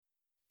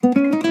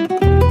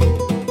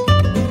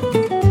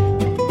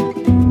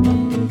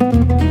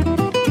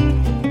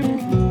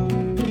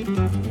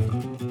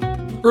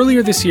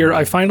Earlier this year,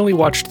 I finally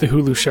watched the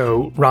Hulu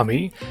show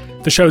Ramy.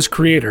 The show's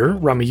creator,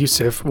 Ramy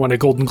Youssef, won a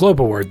Golden Globe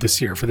Award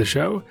this year for the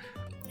show.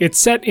 It's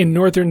set in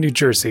northern New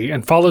Jersey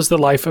and follows the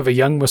life of a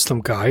young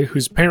Muslim guy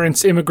whose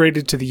parents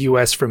immigrated to the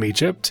U.S. from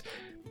Egypt.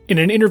 In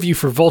an interview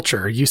for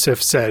Vulture,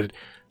 Youssef said,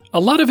 "A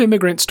lot of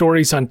immigrant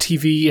stories on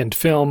TV and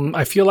film,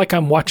 I feel like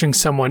I'm watching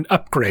someone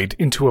upgrade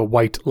into a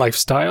white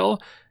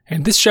lifestyle,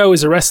 and this show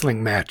is a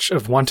wrestling match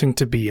of wanting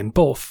to be in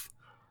both."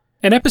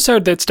 An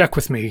episode that stuck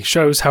with me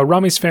shows how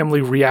Ramy's family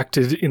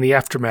reacted in the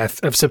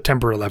aftermath of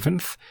September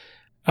 11th.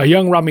 A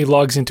young Ramy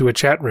logs into a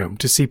chat room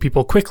to see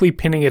people quickly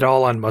pinning it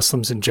all on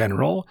Muslims in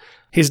general.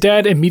 His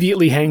dad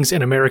immediately hangs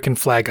an American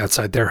flag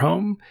outside their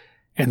home.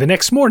 And the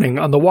next morning,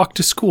 on the walk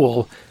to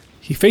school,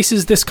 he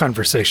faces this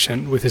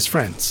conversation with his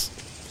friends.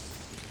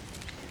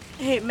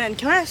 Hey, man,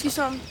 can I ask you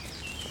something?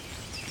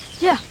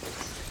 Yeah.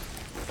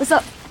 What's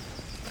up?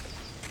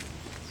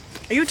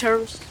 Are you a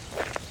terrorist?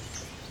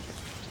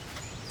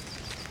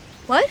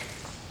 What?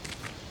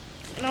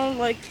 No,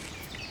 like,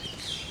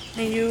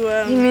 you,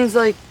 He means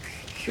like,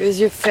 is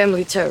your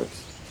family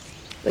terrorist?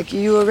 Like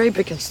you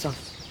Arabic and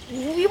stuff?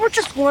 We were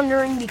just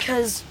wondering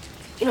because,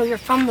 you're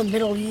from the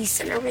Middle East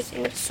and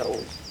everything, so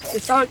we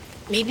thought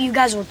maybe you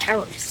guys were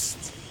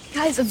terrorists.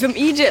 Guys, I'm from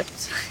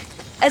Egypt.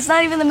 It's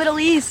not even the Middle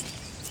East.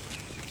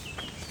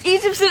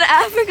 Egypt's in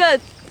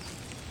Africa.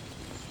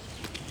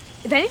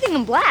 If anything,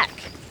 I'm black.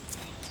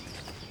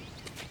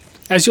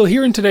 As you'll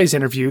hear in today's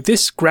interview,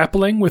 this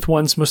grappling with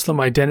one's Muslim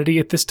identity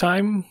at this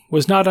time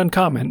was not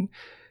uncommon.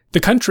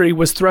 The country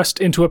was thrust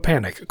into a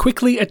panic,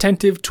 quickly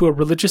attentive to a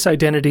religious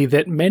identity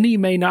that many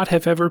may not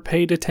have ever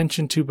paid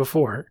attention to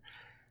before.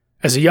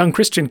 As a young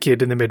Christian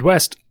kid in the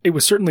Midwest, it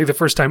was certainly the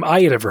first time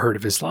I had ever heard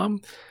of Islam,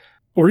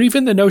 or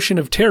even the notion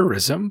of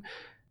terrorism.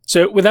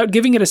 So without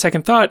giving it a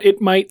second thought,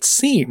 it might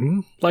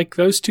seem like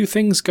those two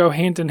things go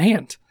hand in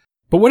hand.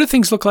 But what do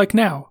things look like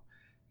now?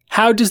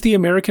 How does the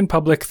American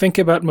public think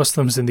about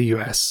Muslims in the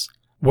U.S.?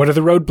 What are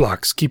the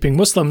roadblocks keeping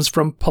Muslims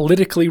from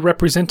politically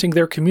representing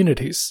their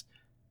communities?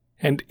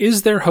 And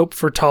is there hope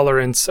for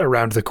tolerance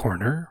around the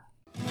corner?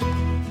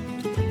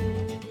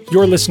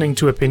 You're listening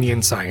to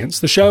Opinion Science,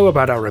 the show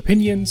about our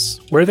opinions,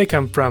 where they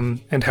come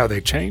from, and how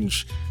they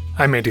change.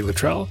 I'm Andy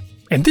Luttrell.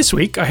 And this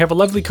week, I have a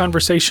lovely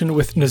conversation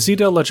with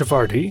Nazida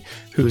Lajavardi,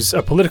 who's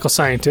a political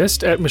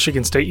scientist at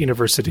Michigan State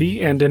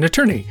University and an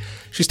attorney.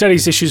 She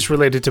studies issues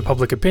related to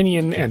public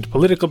opinion and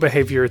political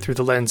behavior through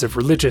the lens of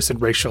religious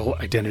and racial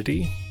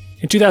identity.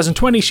 In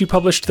 2020, she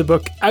published the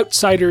book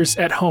Outsiders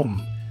at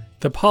Home: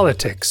 The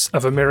Politics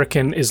of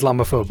American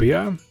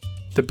Islamophobia.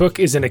 The book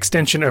is an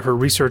extension of her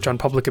research on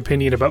public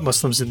opinion about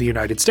Muslims in the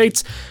United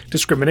States,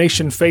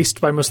 discrimination faced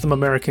by Muslim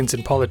Americans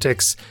in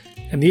politics,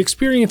 and the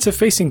experience of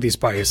facing these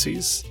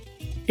biases.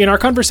 In our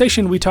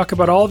conversation, we talk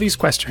about all these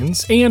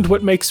questions and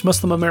what makes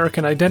Muslim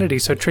American identity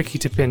so tricky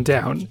to pin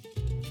down.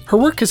 Her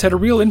work has had a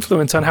real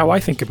influence on how I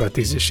think about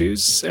these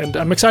issues, and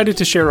I'm excited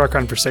to share our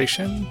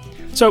conversation.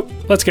 So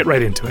let's get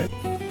right into it.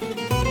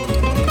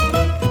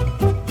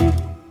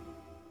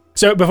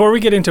 So before we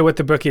get into what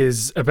the book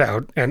is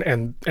about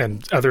and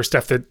other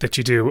stuff that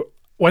you do,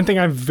 one thing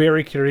I'm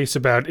very curious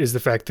about is the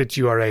fact that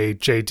you are a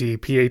JD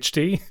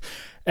PhD.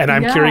 And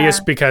I'm curious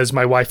because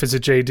my wife is a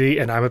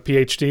JD and I'm a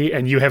PhD,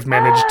 and you have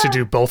managed to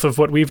do both of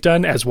what we've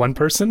done as one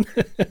person.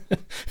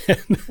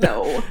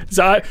 No.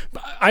 So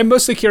I'm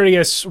mostly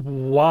curious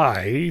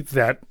why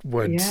that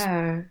would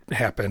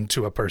happen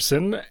to a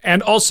person,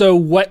 and also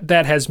what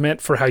that has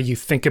meant for how you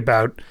think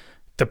about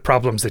the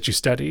problems that you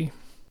study.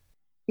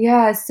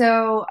 Yeah,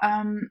 so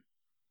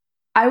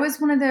I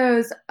was one of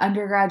those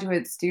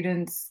undergraduate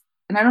students,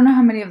 and I don't know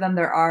how many of them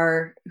there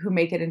are who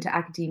make it into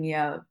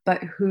academia,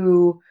 but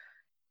who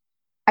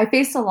I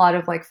faced a lot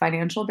of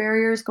financial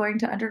barriers going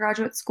to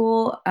undergraduate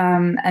school.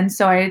 And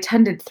so I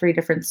attended 3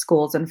 different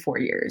schools in 4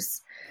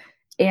 years.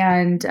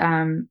 And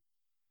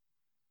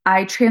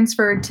I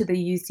transferred to the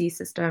UC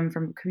system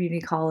from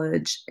community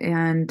college.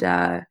 And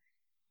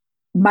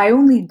my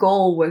only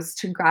goal was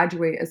to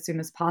graduate as soon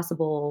as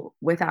possible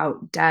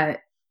without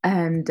debt.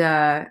 And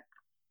then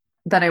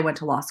I went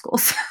to law school.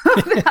 So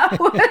that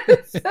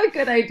was a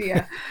good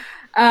idea.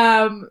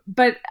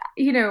 But,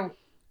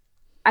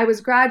 I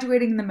was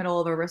graduating in the middle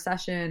of a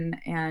recession,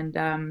 and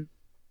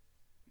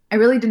I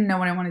really didn't know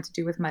what I wanted to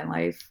do with my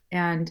life.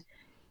 And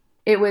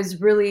it was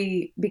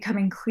really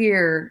becoming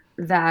clear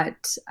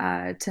that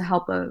to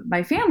help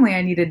my family,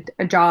 I needed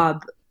a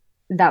job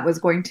that was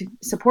going to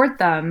support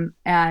them.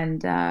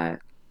 And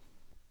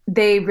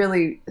they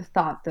really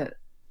thought that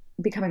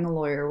becoming a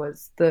lawyer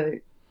was the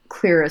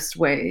clearest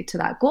way to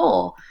that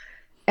goal.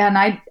 And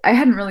I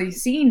hadn't really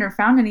seen or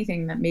found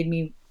anything that made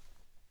me,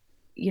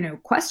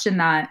 question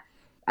that.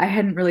 I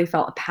hadn't really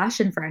felt a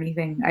passion for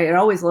anything. I had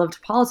always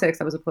loved politics.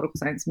 I was a political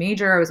science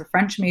major. I was a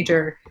French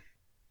major,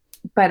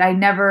 but I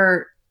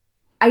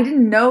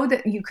didn't know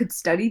that you could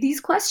study these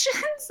questions.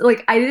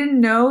 I didn't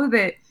know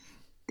that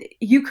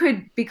you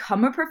could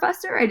become a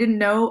professor. I didn't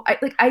know.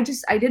 I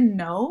didn't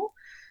know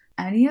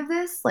any of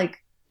this.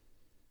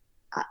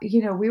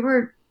 We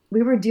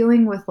were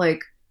dealing with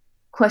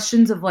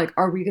questions of like,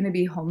 are we going to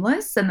be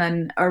homeless? And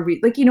then are we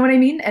like, you know what I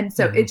mean? And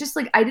so it just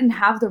like, I didn't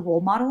have the role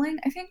modeling,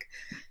 I think.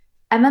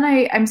 And then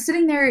I'm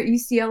sitting there at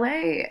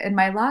UCLA in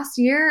my last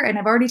year, and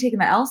I've already taken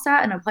the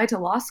LSAT and applied to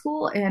law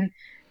school. And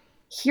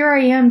here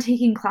I am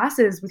taking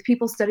classes with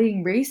people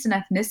studying race and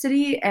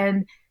ethnicity,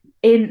 and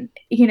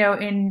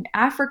in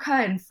Africa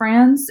and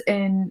France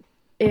and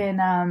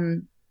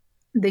in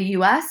the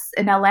US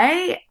and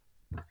LA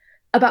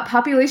about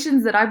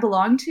populations that I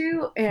belong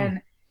to.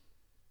 And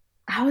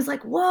I was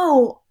like,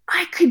 whoa,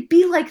 I could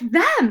be like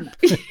them,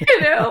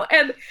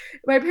 And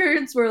my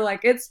parents were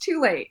like, it's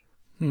too late.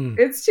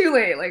 It's too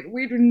late. Like,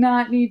 we do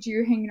not need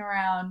you hanging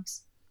around,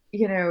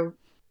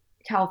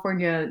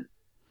 California.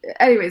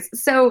 Anyways,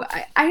 so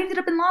I ended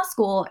up in law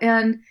school,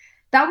 and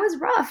that was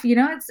rough.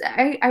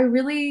 I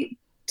really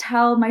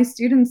tell my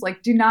students,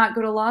 like, do not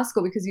go to law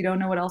school because you don't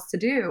know what else to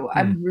do.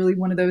 I'm really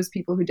one of those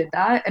people who did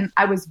that. And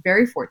I was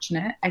very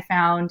fortunate. I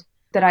found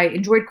that I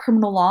enjoyed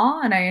criminal law,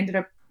 and I ended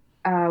up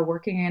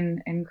working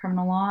in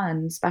criminal law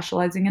and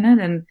specializing in it.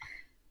 And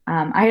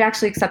I had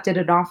actually accepted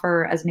an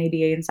offer as an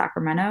ABA in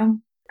Sacramento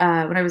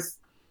when I was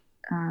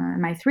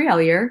in my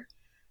 3L year.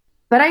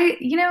 But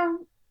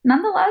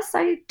nonetheless,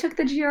 I took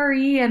the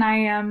GRE, and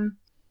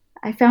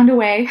I found a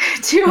way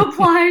to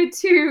apply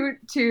to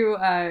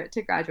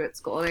graduate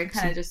school. And I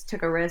kind of just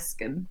took a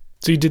risk. And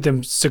so you did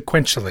them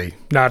sequentially,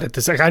 not at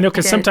the same. I know,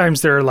 because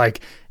sometimes there are like,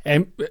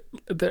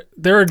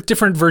 there are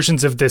different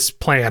versions of this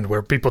plan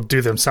where people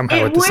do them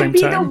somehow at the same time.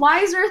 It would be the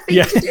wiser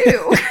thing to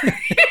do.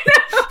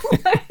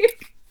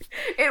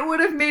 It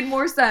would have made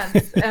more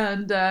sense.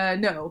 And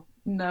no.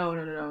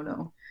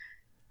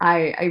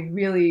 I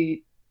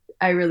really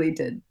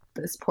did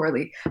this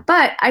poorly.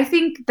 But I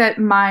think that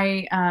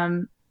my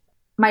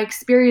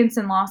experience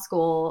in law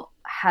school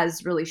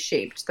has really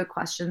shaped the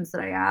questions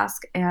that I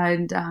ask.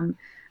 And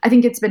I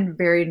think it's been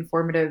very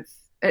informative.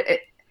 I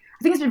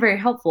think it's been very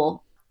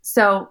helpful.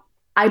 So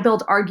I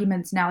build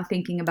arguments now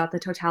thinking about the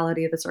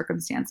totality of the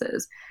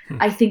circumstances.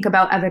 I think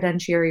about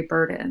evidentiary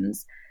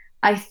burdens.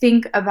 I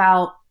think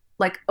about,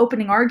 like,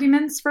 opening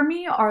arguments for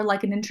me are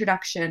like an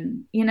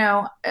introduction,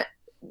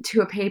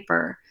 to a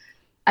paper.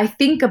 I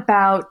think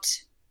about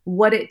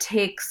what it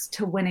takes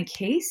to win a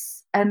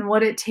case and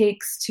what it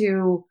takes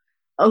to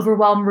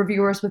overwhelm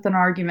reviewers with an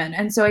argument.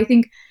 And so I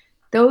think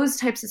those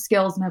types of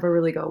skills never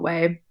really go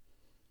away.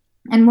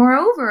 And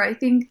moreover, I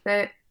think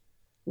that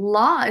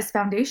law is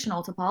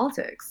foundational to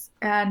politics,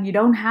 and you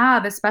don't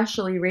have,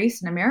 especially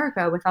race in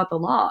America, without the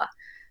law.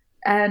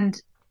 And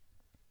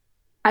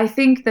I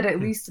think that, at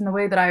least in the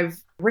way that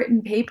I've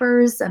written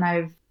papers and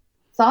I've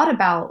thought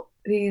about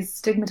these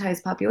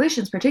stigmatized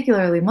populations,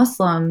 particularly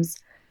Muslims,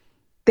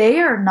 they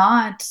are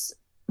not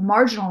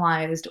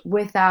marginalized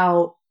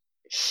without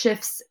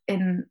shifts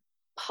in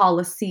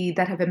policy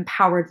that have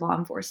empowered law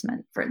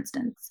enforcement, for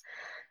instance.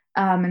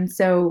 And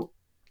so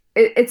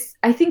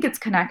I think it's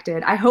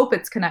connected. I hope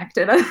it's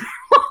connected.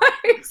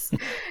 Otherwise,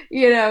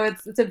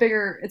 it's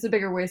a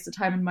bigger waste of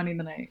time and money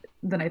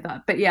than I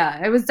thought. But yeah,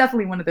 I was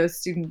definitely one of those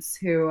students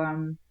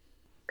who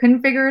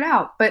couldn't figure it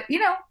out. But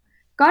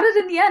got it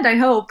in the end, I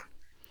hope.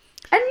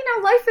 And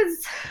life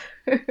is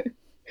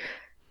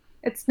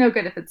it's no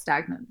good if it's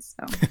stagnant.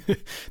 So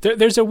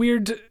there's a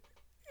weird,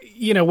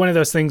 one of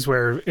those things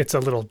where it's a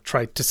little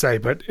trite to say,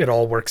 but it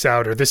all works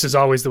out, or this is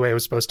always the way it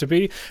was supposed to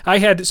be.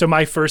 So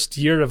my first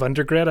year of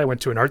undergrad, I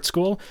went to an art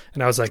school,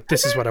 and I was like,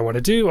 this is what I want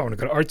to do. I want to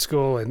go to art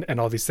school and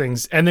all these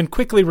things. And then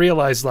quickly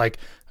realized, like,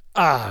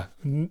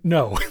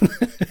 no,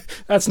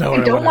 that's not what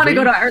I don't want to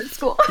go to art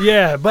school.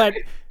 Yeah, but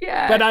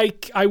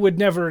I would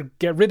never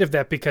get rid of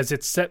that because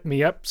it set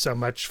me up so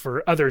much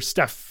for other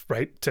stuff,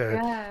 right?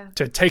 To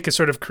take a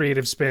sort of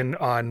creative spin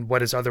on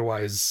what is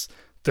otherwise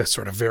the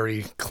sort of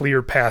very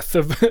clear path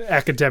of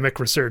academic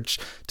research,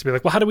 to be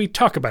like, well, how do we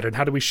talk about it? And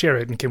how do we share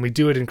it? And can we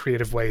do it in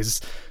creative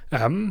ways?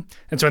 And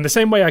so in the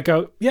same way I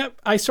go,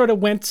 I sort of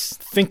went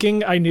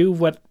thinking I knew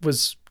what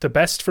was the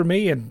best for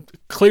me. And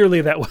clearly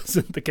that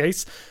wasn't the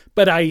case,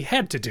 but I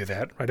had to do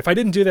that, right? If I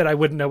didn't do that, I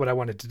wouldn't know what I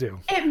wanted to do.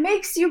 It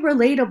makes you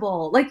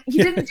relatable. Like,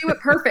 you didn't do it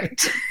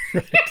perfect.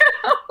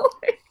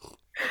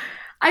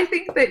 I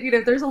think that,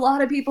 there's a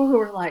lot of people who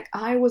are like,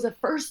 I was a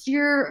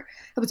freshman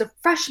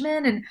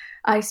and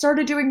I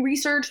started doing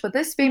research with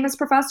this famous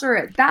professor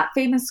at that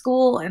famous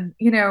school. And,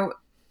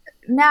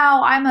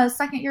 now I'm a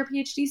second year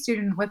PhD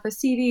student with a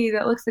CV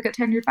that looks like a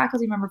tenured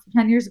faculty member from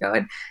 10 years ago.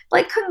 And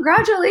like,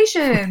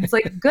 congratulations,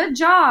 like, good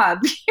job.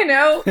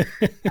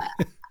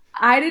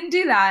 I didn't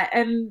do that,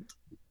 and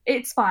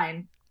it's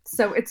fine.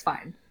 So it's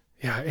fine.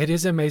 Yeah, it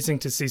is amazing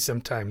to see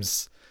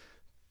sometimes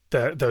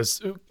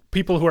those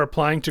people who are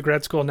applying to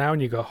grad school now,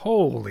 and you go,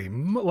 holy,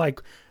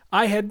 like,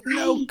 I had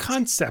no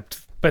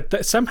concept,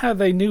 but somehow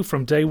they knew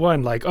from day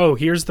one, like, oh,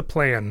 here's the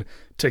plan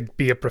to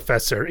be a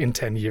professor in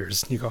 10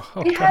 years. And you go,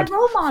 oh, they God. had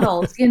role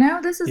models,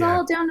 this is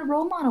all down to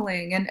role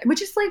modeling, and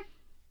which is like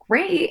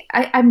great.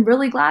 I'm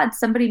really glad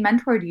somebody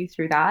mentored you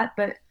through that.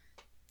 But,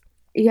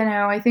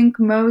 I think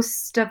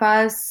most of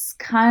us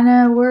kind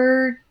of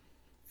were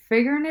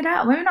figuring it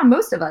out. Maybe not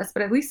most of us,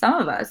 but at least some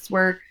of us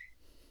were,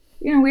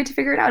 we had to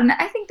figure it out. And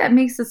I think that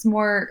makes us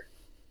more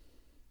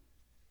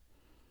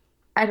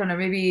I don't know,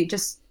 maybe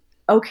just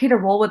okay to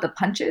roll with the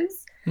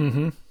punches.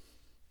 Mm-hmm.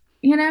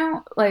 You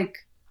know, like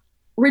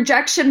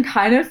rejection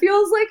kind of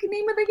feels like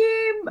name of the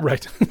game.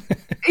 Right.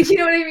 You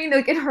know what I mean?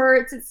 Like it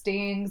hurts, it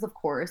stings, of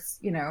course,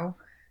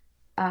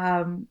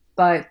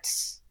 but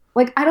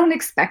like I don't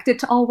expect it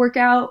to all work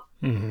out.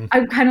 Mm-hmm.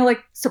 I'm kind of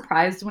like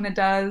surprised when it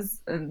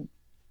does, and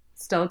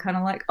still kind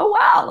of like, oh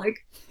wow,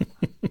 like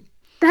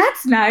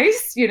that's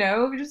nice,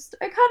 just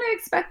I kind of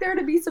expect there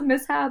to be some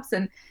mishaps,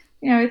 and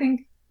I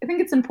think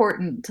it's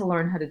important to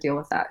learn how to deal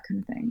with that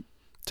kind of thing.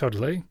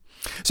 Totally.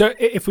 So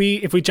if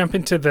we jump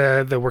into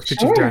the work that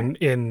Sure. you've done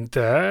in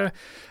the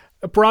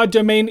broad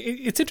domain,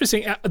 it's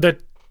interesting.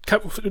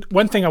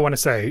 One thing I want to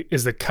say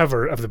is the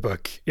cover of the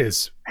book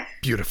is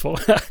beautiful.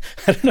 I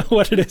don't know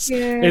what it is.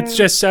 Yeah. It's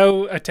just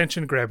so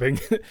attention grabbing,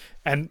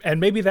 and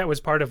maybe that was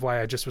part of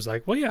why I just was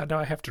like, well, yeah, no,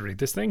 I have to read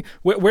this thing.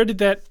 Where did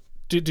that?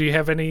 Do you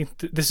have any?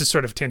 This is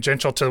sort of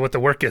tangential to what the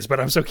work is, but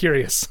I'm so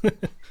curious.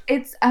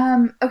 It's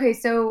okay.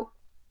 So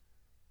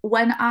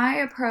when I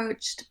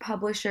approached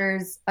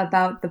publishers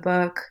about the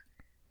book,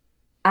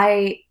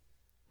 I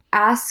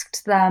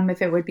asked them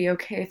if it would be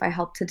okay if I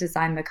helped to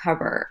design the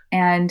cover.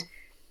 And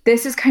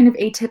this is kind of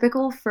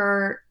atypical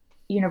for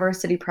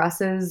university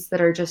presses that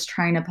are just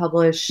trying to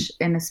publish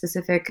in a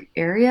specific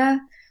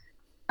area.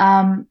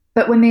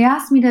 But when they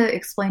asked me to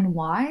explain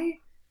why,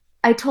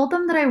 I told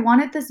them that I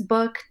wanted this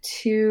book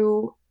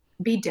to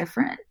be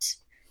different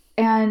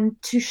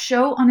and to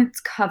show on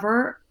its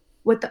cover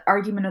what the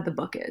argument of the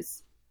book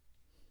is.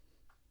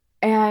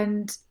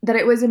 And that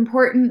it was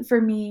important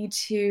for me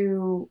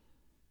to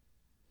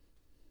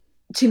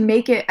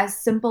make it as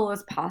simple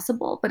as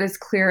possible, but as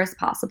clear as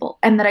possible.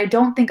 And that I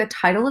don't think a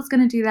title is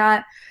going to do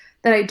that.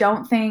 That I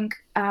don't think,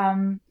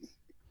 an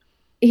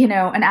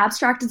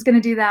abstract is going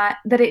to do that.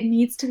 That it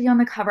needs to be on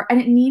the cover, and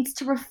it needs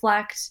to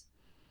reflect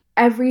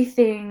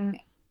everything.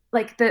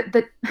 Like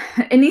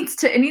it needs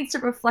to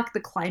reflect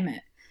the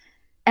climate.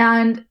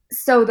 And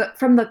so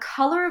from the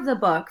color of the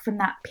book, from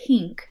that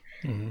pink,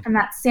 Mm-hmm. from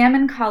that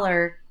salmon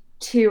color,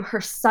 to her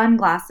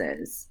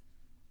sunglasses,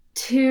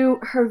 to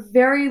her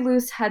very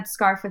loose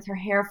headscarf with her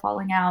hair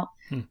falling out.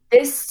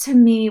 This to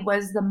me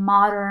was the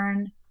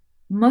modern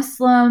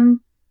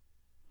Muslim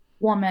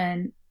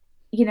woman,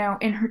 in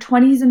her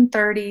 20s and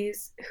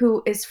 30s,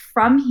 who is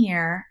from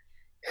here,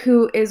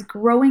 who is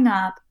growing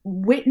up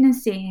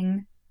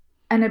witnessing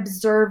and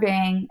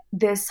observing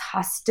this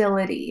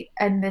hostility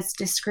and this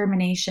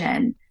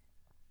discrimination,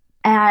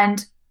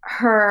 and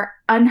her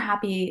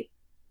unhappy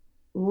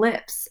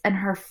lips and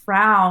her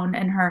frown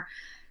and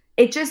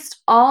it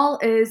just all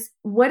is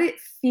what it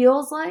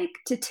feels like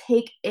to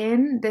take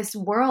in this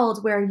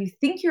world where you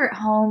think you're at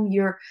home,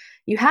 you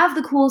have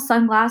the cool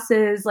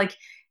sunglasses, like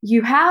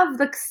you have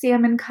the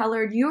salmon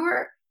colored,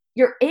 you're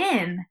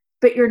in,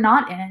 but you're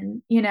not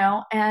in,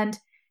 and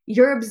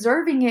you're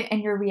observing it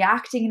and you're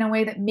reacting in a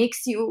way that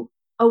makes you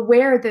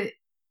aware that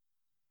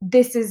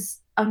this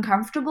is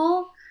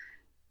uncomfortable.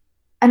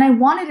 And I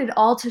wanted it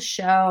all to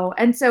show.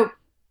 And so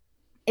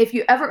if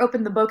you ever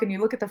open the book and you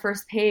look at the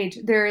first page,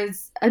 there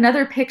is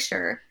another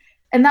picture,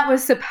 and that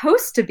was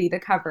supposed to be the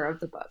cover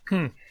of the book.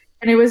 And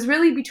it was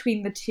really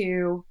between the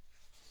two.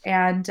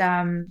 And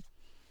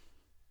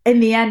in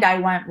the end, I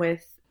went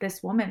with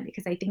this woman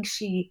because I think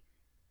she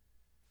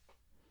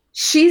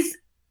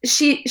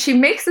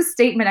makes a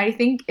statement, I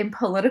think, in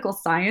political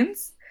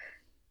science,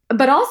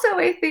 but also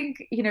I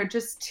think,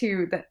 just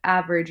to the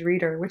average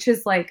reader, which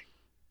is like,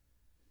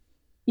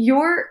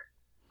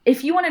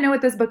 if you want to know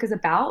what this book is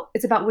about,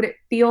 it's about what it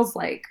feels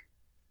like,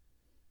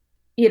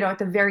 at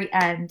the very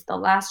end, the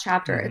last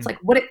chapter. Mm-hmm. It's like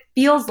what it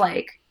feels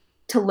like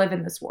to live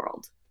in this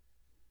world.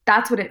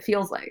 That's what it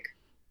feels like.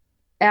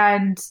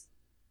 And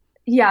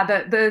yeah,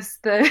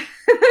 the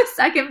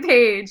second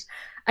page,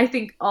 I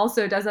think,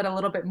 also does that a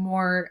little bit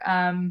more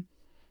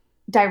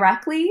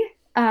directly.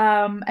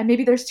 And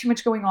maybe there's too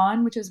much going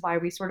on, which is why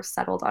we sort of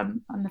settled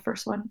on the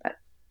first one. But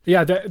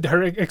yeah,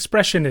 her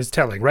expression is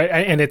telling, right?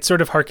 And it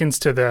sort of harkens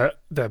to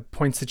the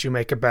points that you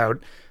make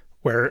about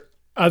where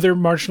other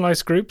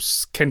marginalized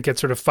groups can get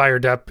sort of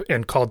fired up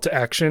and called to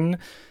action.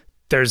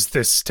 There's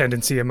this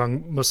tendency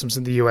among Muslims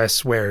in the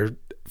U.S. where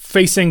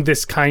facing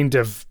this kind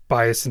of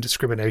bias and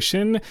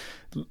discrimination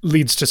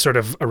leads to sort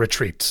of a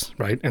retreat,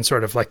 right? And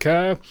sort of like,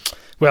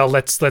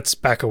 let's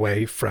back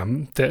away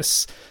from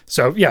this.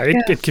 So yeah,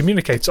 it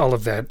communicates all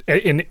of that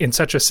in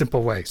such a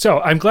simple way. So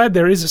I'm glad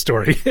there is a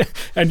story,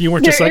 and you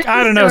weren't just like,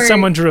 I don't know,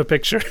 someone drew a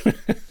picture.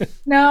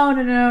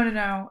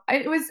 No.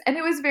 It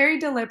was very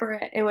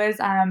deliberate. It was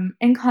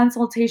in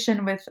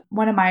consultation with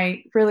one of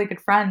my really good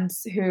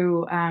friends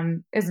who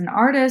is an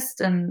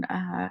artist and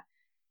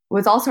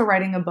was also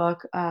writing a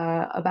book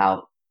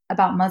about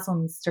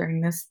Muslims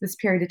during this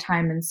period of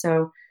time. And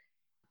so,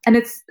 and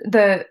it's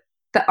the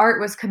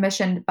art was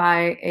commissioned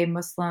by a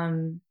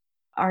Muslim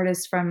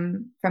artist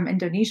from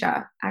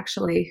Indonesia,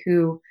 actually,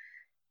 who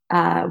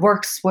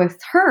works with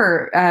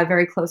her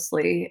very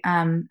closely.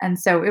 And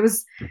so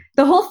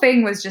the whole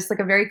thing was just like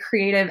a very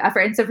creative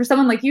effort. And so for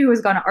someone like you who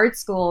has gone to art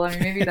school, I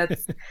mean,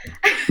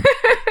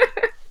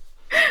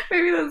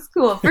 maybe was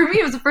cool. For me,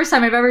 it was the first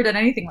time I've ever done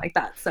anything like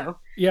that. So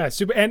Yeah,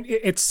 super. And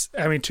it's,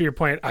 I mean, to your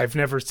point, I've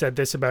never said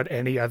this about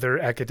any other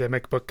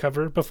academic book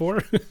cover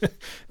before,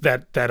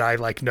 that I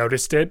like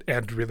noticed it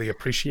and really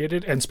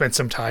appreciated and spent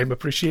some time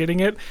appreciating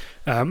it.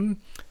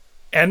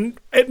 And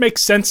it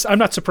makes sense. I'm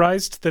not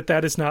surprised that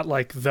that is not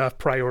like the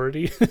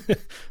priority,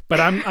 but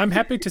I'm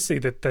happy to see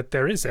that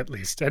there is at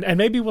least, and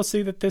maybe we'll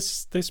see that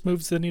this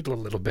moves the needle a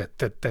little bit.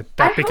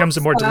 That becomes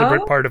a more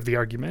deliberate part of the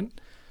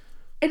argument.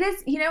 it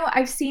is,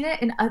 I've seen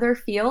it in other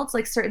fields,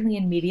 like certainly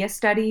in media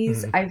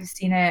studies. I've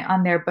seen it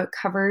on their book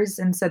covers,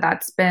 and so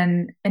that's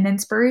been an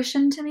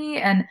inspiration to me.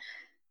 And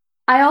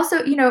I also,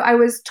 I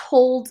was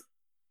told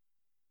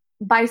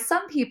by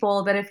some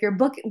people that if your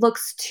book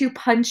looks too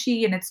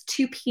punchy and it's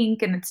too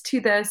pink and it's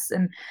too this,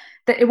 and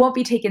that it won't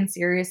be taken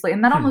seriously.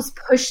 And that almost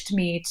pushed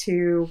me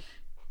to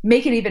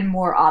make it even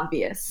more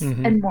obvious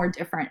and more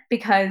different,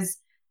 because,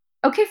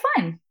 okay,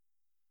 fine.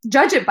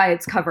 Judge it by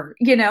its cover,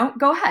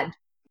 go ahead.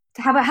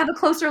 Have a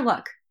closer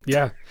look.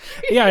 Yeah.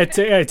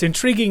 It's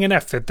intriguing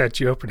enough that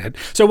you open it.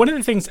 So one of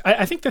the things,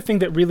 I think the thing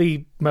that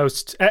really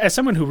most, as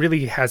someone who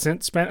really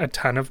hasn't spent a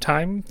ton of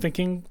time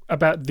thinking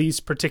about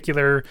these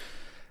particular,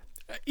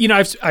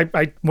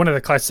 I one of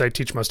the classes I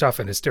teach most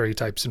often is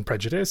stereotypes and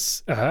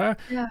prejudice.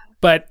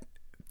 But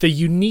the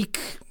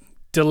unique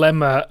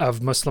dilemma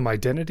of Muslim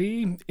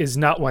identity is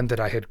not one that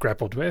I had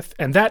grappled with.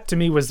 And that to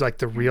me was like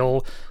the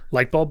real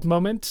light bulb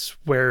moment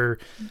where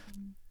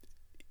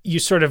you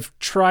sort of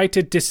try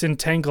to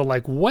disentangle,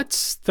 like,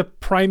 what's the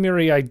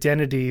primary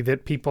identity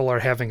that people are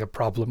having a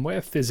problem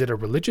with? Is it a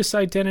religious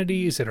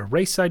identity? Is it a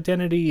race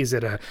identity? Is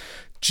it a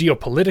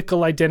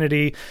geopolitical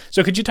identity?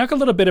 So could you talk a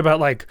little bit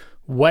about like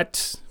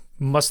what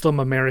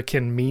Muslim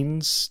American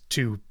means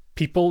to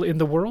people in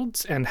the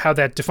world and how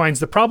that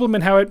defines the problem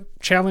and how it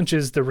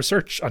challenges the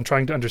research on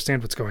trying to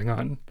understand what's going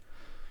on?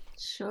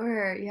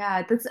 Sure.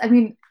 Yeah.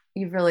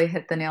 You've really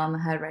hit the nail on the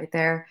head right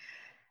there.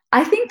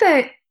 I think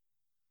that,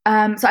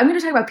 so I'm going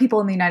to talk about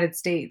people in the United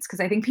States, because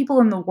I think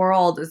people in the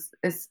world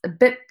is a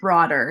bit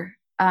broader.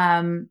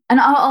 And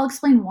I'll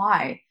explain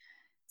why.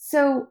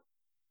 So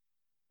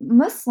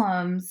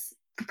Muslims,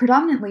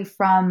 predominantly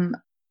from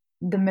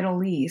the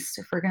Middle East,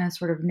 if we're going to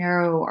sort of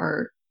narrow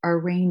our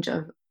range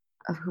of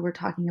who we're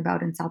talking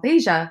about in South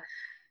Asia,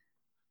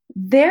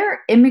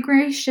 their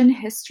immigration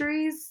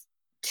histories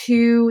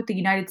to the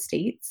United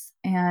States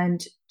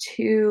and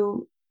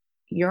to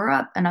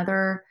Europe and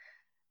other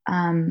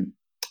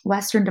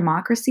Western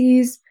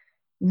democracies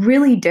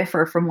really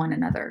differ from one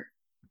another.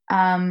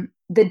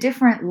 The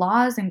different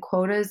laws and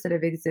quotas that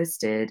have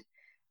existed,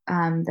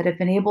 that have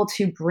been able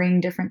to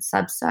bring different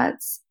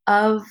subsets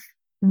of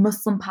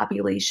Muslim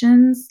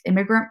populations,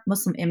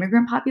 Muslim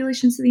immigrant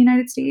populations to the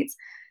United States,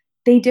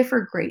 they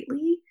differ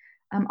greatly.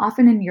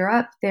 Often in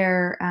Europe,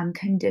 they're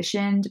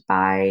conditioned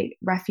by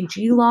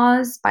refugee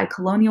laws, by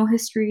colonial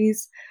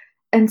histories.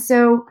 And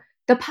so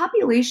the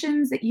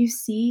populations that you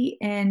see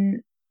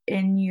in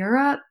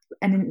Europe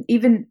and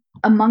even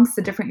amongst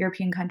the different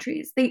European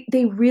countries,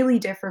 they really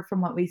differ from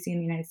what we see in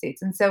the United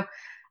States. And so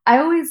I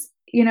always,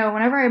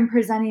 whenever I'm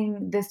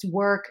presenting this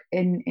work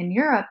in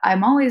Europe,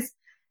 I'm always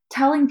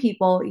telling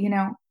people,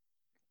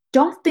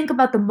 don't think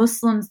about the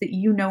Muslims that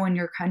you know in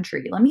your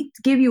country. Let me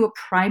give you a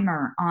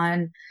primer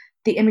on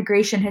the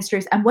immigration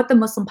histories and what the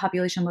Muslim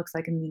population looks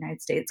like in the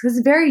United States, because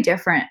it's very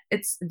different.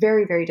 It's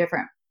very, very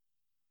different.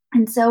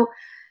 And so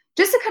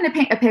just to kind of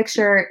paint a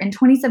picture, in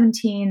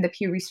 2017, the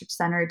Pew Research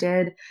Center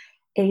did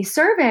a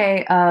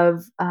survey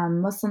of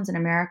Muslims in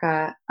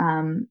America.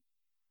 And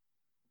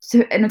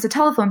it's a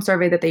telephone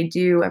survey that they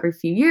do every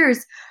few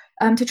years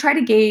to try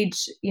to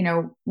gauge,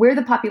 where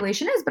the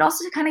population is, but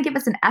also to kind of give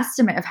us an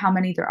estimate of how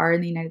many there are in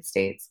the United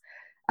States.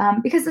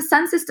 Because the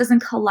census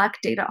doesn't collect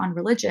data on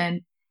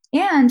religion,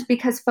 and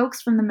because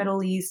folks from the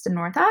Middle East and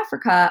North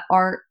Africa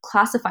are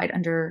classified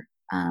under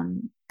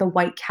the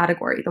white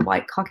category, the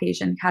white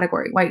Caucasian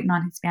category, white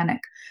non-Hispanic.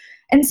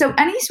 And so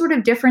any sort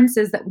of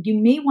differences that you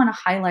may want to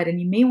highlight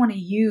and you may want to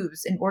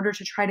use in order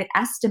to try to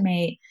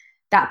estimate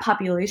that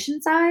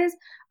population size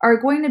are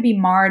going to be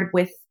marred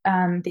with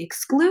the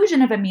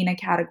exclusion of a MENA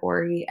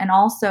category and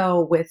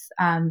also with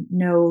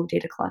no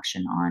data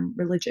collection on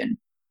religion.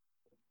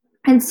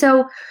 And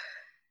so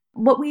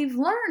what we've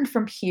learned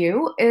from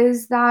Pew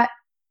is that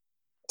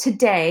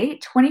today,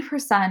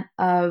 20%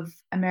 of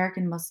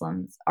American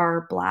Muslims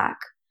are Black.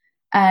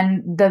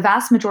 And the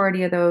vast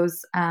majority of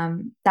those,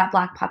 that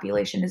Black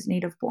population is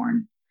native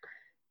born.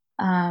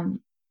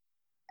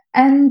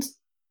 And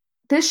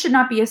this should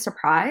not be a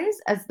surprise,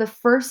 as the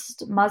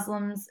first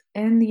Muslims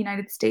in the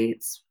United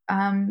States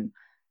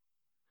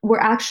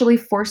were actually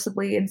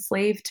forcibly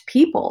enslaved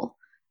people.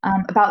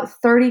 About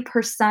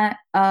 30%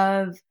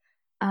 of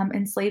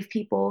enslaved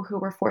people who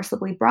were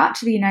forcibly brought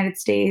to the United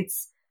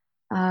States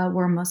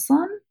were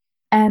Muslim,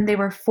 and they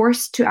were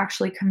forced to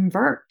actually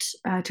convert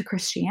to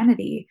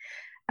Christianity.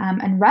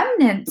 And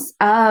remnants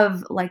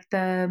of like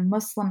the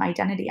Muslim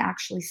identity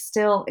actually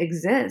still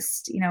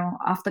exist,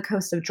 off the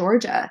coast of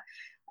Georgia.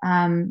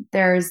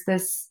 There's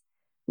this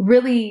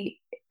really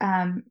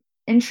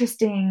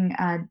interesting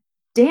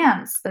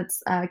dance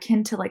that's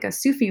akin to like a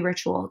Sufi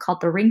ritual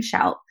called the ring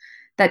shout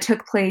that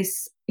took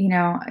place,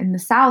 in the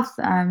South,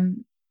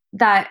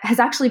 that has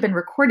actually been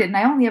recorded. And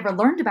I only ever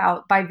learned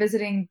about by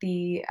visiting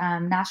the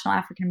National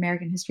African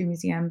American History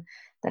Museum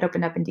that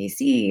opened up in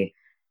DC.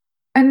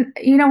 And,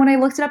 when I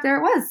looked it up, there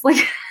it was.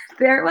 Like,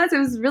 there it was. It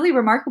was really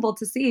remarkable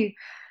to see.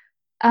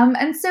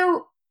 And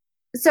so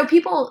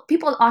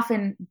people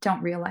often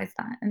don't realize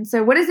that. And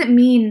so what does it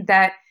mean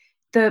that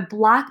the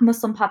Black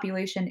Muslim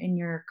population in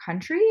your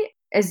country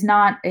is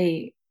not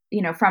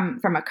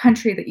from a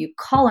country that you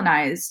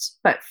colonized,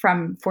 but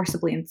from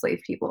forcibly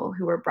enslaved people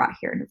who were brought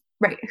here,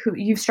 right? Who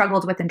you've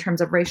struggled with in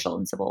terms of racial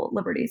and civil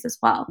liberties as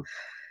well.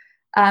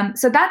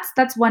 So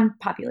that's one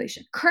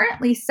population.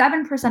 Currently,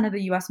 7% of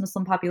the U.S.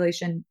 Muslim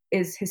population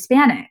is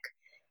Hispanic.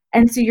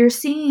 And so you're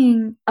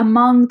seeing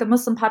among the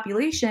Muslim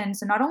population,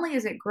 so not only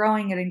is it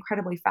growing at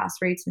incredibly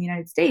fast rates in the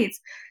United States,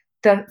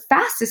 the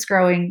fastest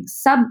growing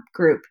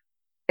subgroup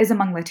is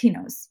among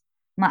Latinos,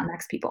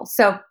 Latinx people.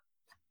 So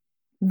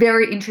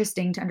very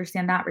interesting to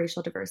understand that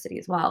racial diversity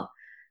as well.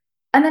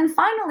 And then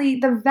finally,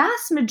 the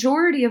vast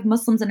majority of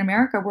Muslims in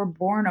America were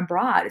born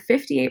abroad.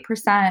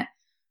 58%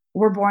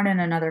 were born in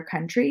another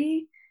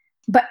country.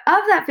 But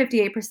of that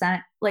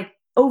 58%, like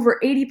over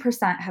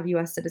 80% have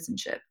US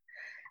citizenship.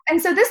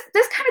 And so this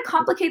kind of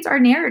complicates our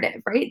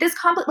narrative, right?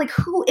 Like,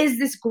 who is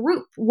this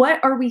group?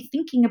 What are we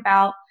thinking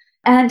about?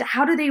 And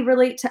how do they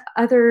relate to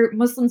other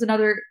Muslims in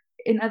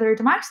other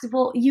democracies?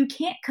 Well, you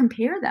can't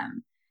compare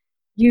them.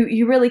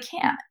 You really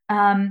can't.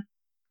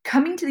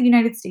 Coming to the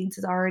United States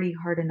is already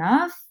hard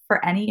enough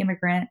for any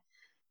immigrant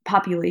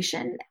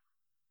population.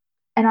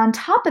 And on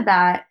top of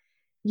that,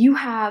 you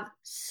have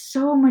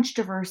so much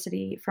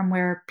diversity from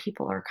where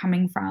people are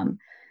coming from.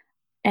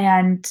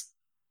 And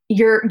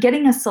you're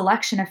getting a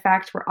selection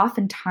effect where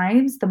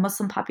oftentimes the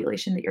Muslim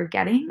population that you're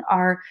getting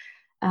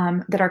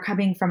that are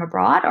coming from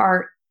abroad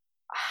are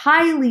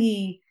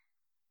highly,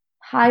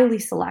 highly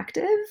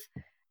selective.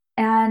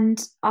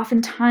 And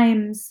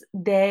oftentimes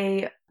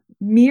they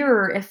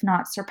mirror, if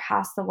not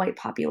surpass, the white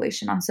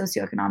population on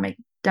socioeconomic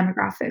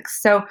demographics.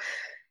 So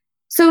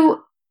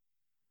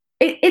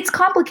it's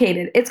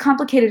complicated. It's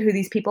complicated who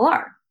these people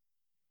are.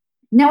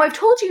 Now, I've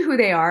told you who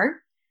they are,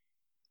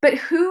 but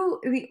who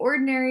the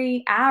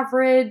ordinary,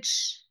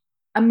 average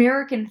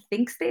American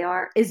thinks they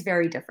are is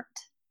very different.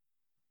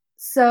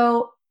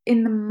 So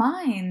in the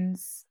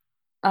minds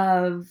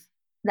of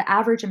the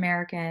average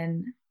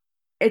American,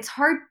 it's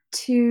hard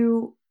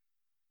to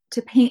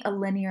paint a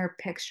linear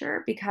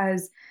picture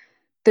because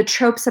the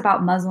tropes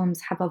about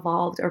Muslims have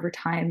evolved over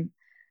time.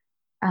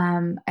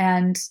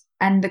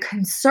 And the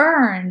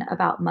concern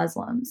about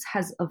Muslims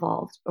has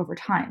evolved over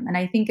time. And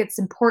I think it's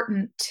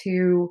important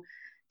to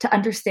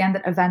understand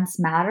that events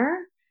matter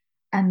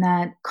and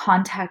that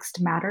context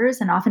matters.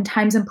 And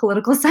oftentimes in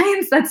political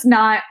science, that's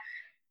not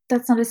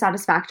a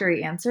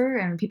satisfactory answer.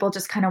 And people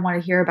just kind of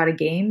want to hear about a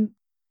game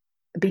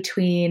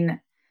between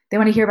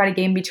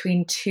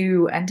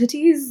two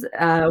entities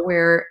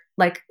where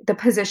like the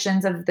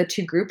positions of the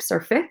two groups are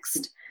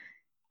fixed,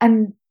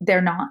 and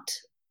they're not.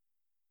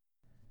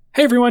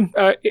 Hey everyone,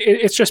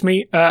 it's just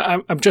me.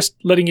 I'm just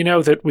letting you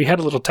know that we had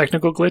a little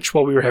technical glitch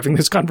while we were having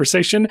this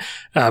conversation.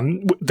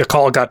 The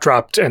call got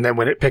dropped, and then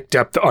when it picked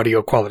up, the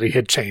audio quality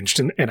had changed,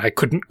 and I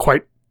couldn't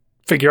quite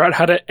figure out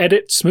how to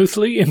edit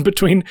smoothly in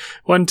between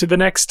one to the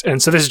next.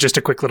 And so this is just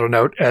a quick little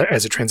note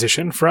as a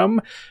transition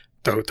from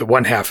the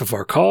one half of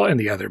our call and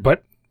the other.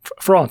 But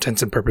for all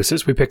intents and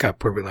purposes, we pick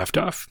up where we left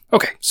off.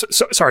 Okay,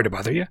 so sorry to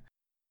bother you.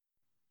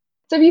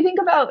 So if you think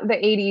about the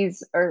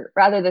 80s, or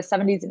rather the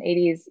 70s and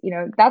 80s,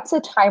 that's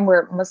a time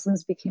where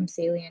Muslims became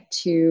salient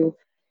to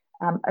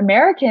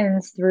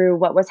Americans through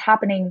what was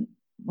happening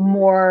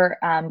more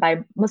by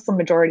Muslim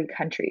majority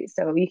countries.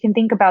 So you can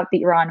think about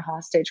the Iran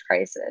hostage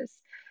crisis.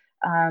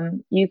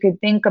 You could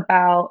think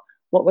about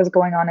what was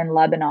going on in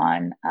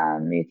Lebanon.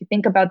 You could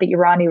think about the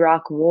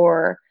Iran-Iraq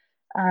war.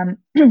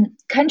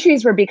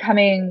 Countries were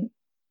becoming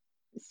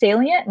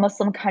salient.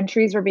 Muslim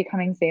countries were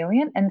becoming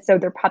salient. And so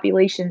their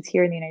populations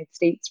here in the United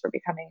States were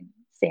becoming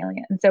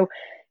salient. And so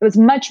it was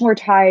much more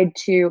tied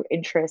to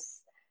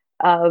interests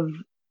of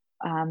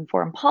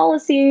foreign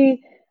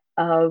policy,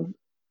 of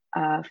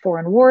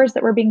foreign wars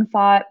that were being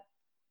fought.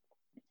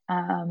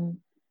 And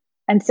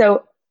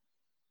so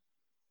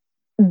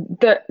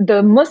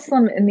the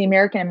Muslim in the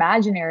American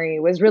imaginary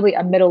was really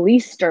a Middle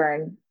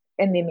Eastern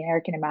in the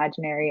American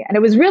imaginary. And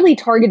it was really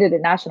targeted at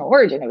national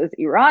origin. It was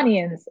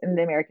Iranians in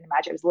the American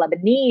imaginary. It was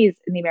Lebanese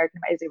in the American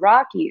imaginary. It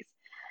was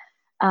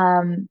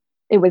Iraqis.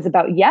 It was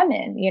about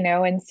Yemen,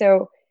 and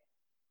so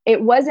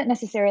it wasn't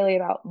necessarily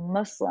about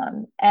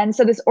Muslim. And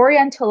so this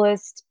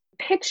Orientalist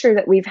picture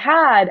that we've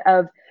had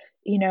of,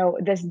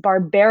 this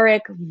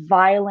barbaric,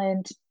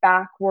 violent,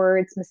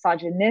 backwards,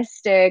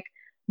 misogynistic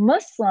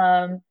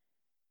Muslim,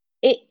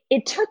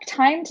 it took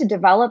time to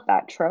develop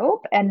that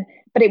trope,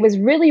 but it was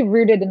really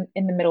rooted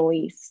in the Middle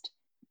East.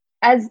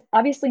 As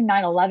obviously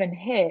 9/11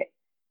 hit,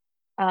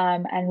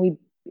 and we,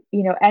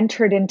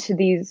 entered into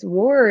these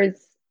wars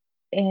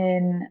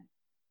in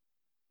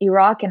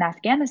Iraq and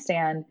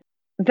Afghanistan,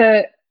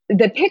 the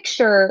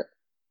picture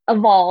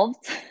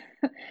evolved,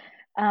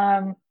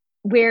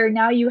 where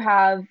now you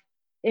have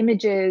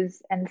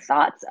images and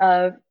thoughts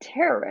of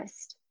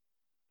terrorist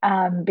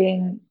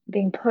being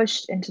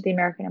pushed into the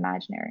American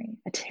imaginary.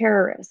 A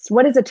terrorist.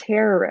 What is a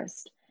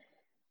terrorist?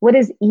 What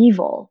is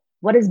evil?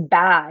 What is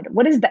bad?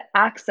 What is the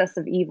axis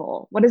of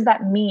evil? What does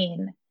that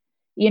mean?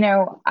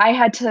 I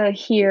had to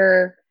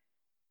hear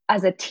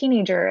as a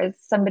teenager, as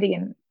somebody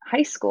in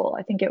high school,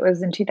 I think it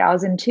was in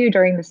 2002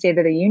 during the State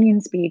of the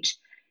Union speech,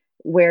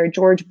 where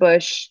George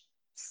Bush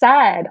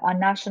said on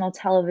national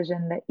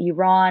television that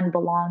Iran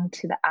belonged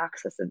to the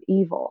axis of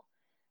evil.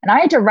 And I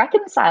had to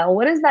reconcile,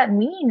 what does that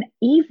mean,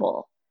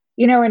 evil?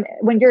 And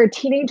when you're a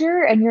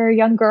teenager and you're a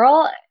young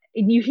girl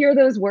and you hear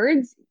those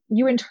words,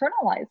 you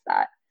internalize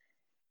that.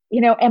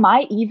 Am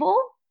I evil?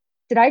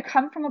 Did I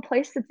come from a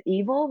place that's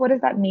evil? What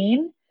does that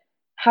mean?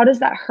 How does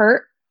that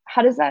hurt?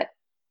 How does that,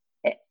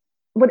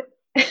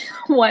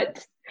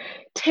 what?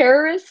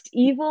 Terrorist,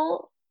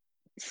 evil,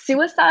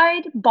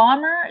 suicide,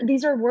 bomber?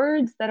 These are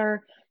words that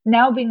are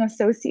now being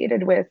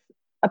associated with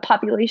a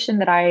population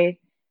that I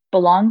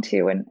belong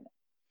to. And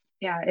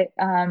yeah,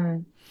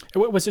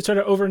 was it sort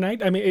of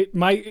overnight? I mean,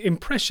 my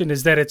impression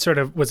is that it sort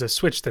of was a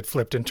switch that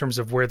flipped in terms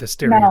of where the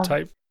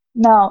stereotype.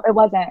 No, it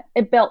wasn't.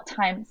 It built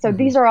time. So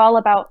these are all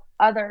about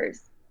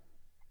others.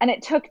 And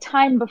it took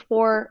time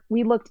before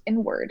we looked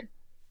inward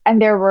and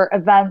there were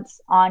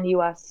events on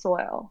US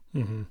soil.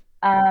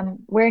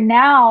 Where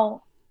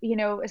now,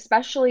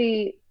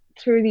 especially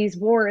through these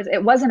wars,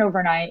 it wasn't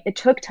overnight. It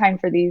took time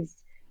for these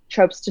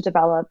tropes to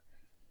develop.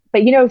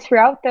 But,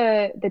 throughout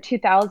the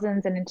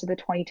 2000s and into the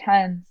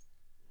 2010s,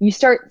 you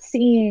start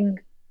seeing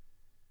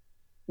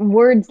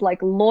words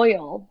like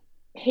loyal,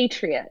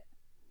 patriot,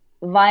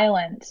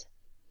 violent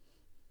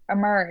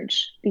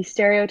emerge, these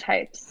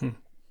stereotypes.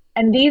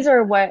 And these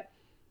are what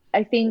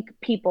I think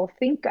people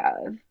think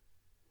of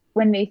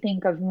when they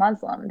think of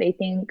Muslim. They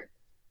think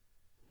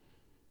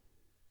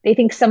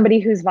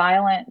somebody who's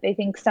violent. They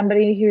think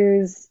somebody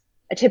who's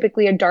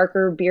typically a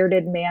darker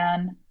bearded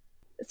man,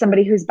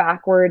 somebody who's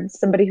backwards,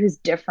 somebody who's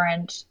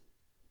different,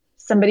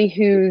 somebody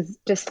who's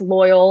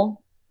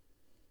disloyal.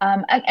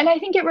 And I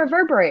think it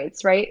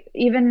reverberates, right?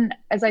 Even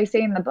as I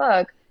say in the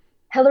book,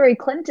 Hillary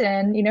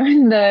Clinton,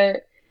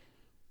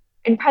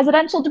 in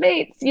presidential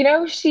debates,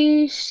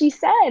 she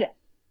said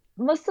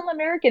Muslim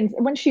Americans,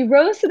 when she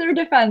rose to their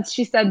defense,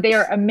 she said they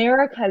are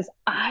America's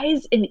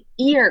eyes and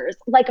ears.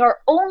 Like our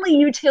only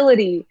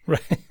utility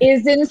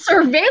is in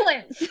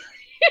surveillance,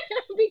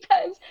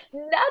 because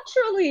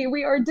naturally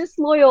we are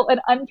disloyal and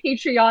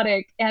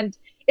unpatriotic. And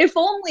if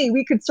only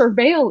we could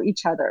surveil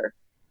each other,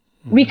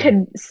 we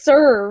could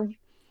serve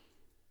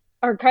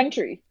our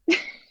country.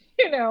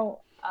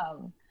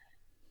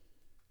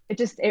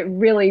 It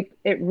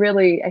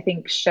really, I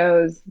think,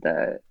 shows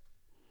the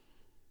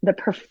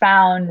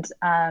profound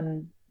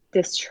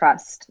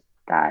distrust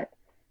that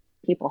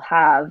people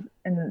have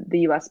in the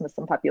U.S.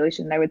 Muslim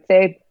population. And I would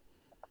say,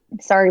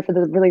 sorry for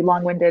the really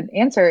long-winded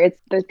answer, it's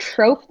the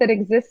trope that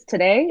exists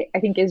today, I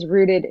think, is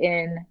rooted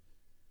in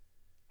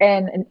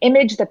an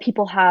image that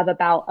people have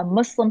about a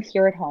Muslim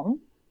here at home.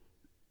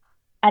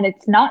 And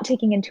it's not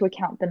taking into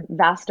account the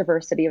vast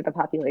diversity of the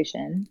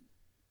population,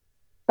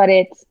 but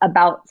it's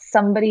about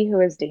somebody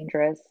who is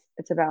dangerous.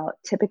 It's about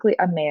typically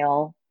a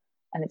male,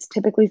 and it's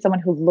typically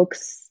someone who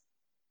looks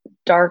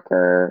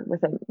darker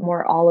with a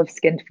more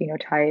olive-skinned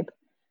phenotype,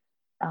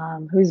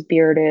 who's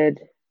bearded,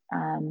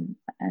 and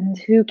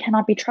who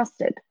cannot be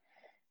trusted.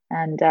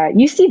 And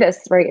you see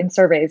this, right, in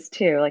surveys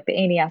too, like the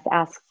ANES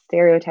asks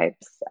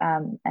stereotypes,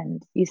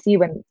 and you see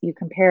when you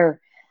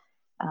compare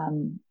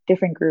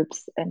different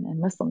groups and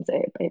Muslims,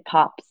 it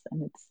pops,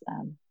 and it's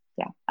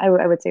I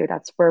would say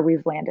that's where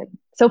we've landed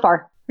so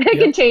far. It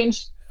can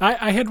change.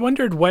 I had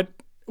wondered what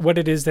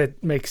it is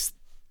that makes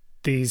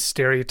these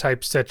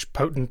stereotypes such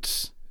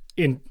potent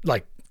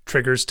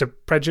triggers to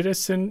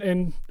prejudice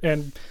and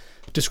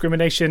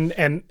discrimination.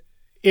 And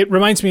it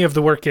reminds me of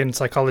the work in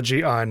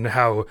psychology on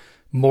how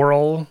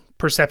moral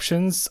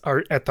perceptions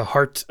are at the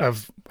heart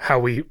of how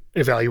we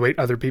evaluate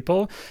other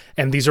people.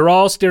 And these are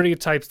all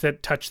stereotypes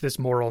that touch this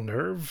moral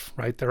nerve,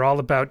 right? They're all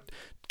about,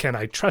 can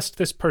I trust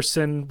this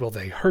person? Will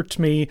they hurt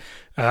me?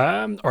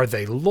 Are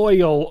they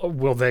loyal?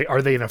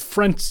 Are they an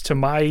affront to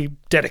my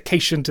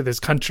dedication to this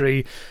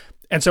country?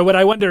 And so what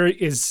I wonder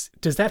is,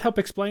 does that help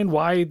explain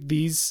why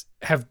these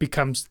have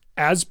become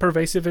as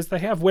pervasive as they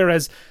have,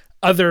 whereas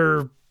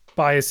other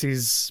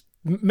biases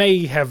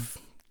may have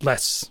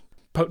less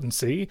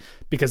potency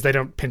because they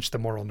don't pinch the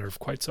moral nerve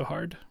quite so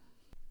hard?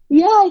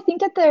 Yeah, I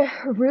think at the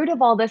root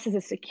of all this is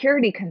a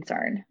security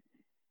concern.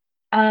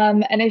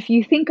 And if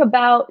you think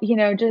about,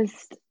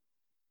 just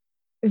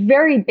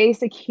very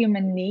basic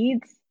human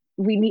needs,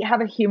 we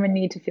have a human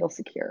need to feel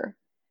secure.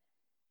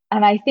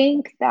 And I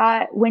think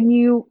that when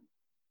you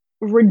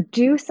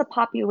reduce a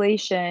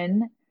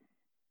population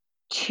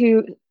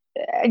to,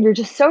 and you're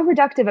just so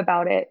reductive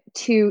about it,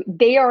 to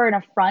they are an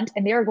affront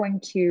and they are going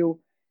to,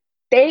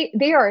 they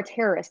are a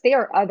terrorist, they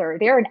are other,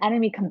 they are an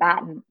enemy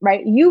combatant,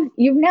 right? You've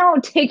now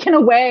taken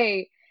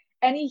away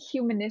any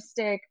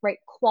humanistic, right,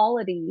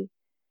 quality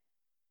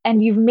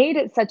And you've made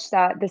it such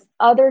that this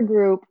other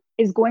group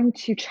is going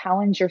to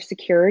challenge your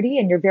security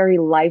and your very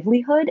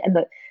livelihood and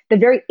the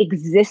very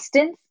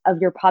existence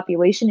of your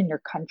population in your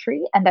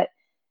country, and that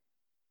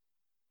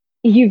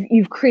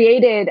you've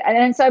created.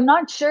 And so I'm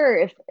not sure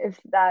if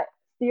that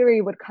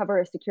theory would cover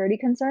a security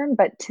concern,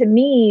 but to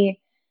me,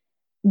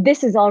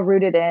 this is all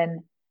rooted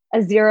in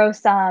a zero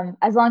sum.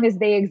 As long as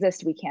they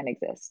exist, we can't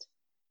exist,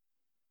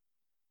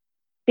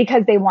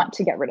 because they want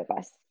to get rid of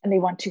us and they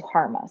want to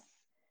harm us.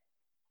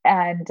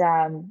 And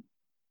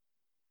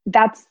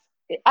that's,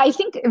 I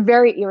think, a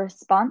very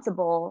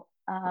irresponsible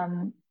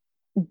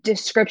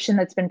description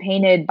that's been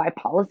painted by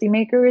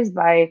policymakers,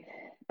 by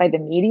the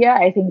media.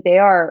 I think they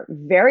are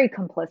very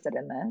complicit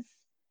in this.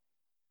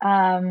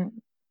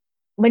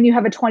 When you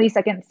have a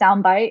 20-second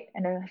soundbite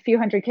and a few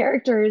hundred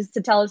characters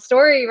to tell a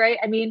story, right?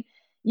 I mean,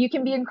 you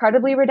can be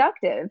incredibly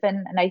reductive,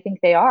 and I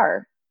think they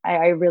are.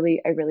 I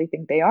really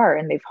think they are,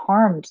 and they've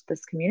harmed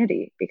this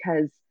community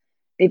because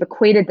they've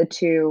equated the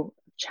two,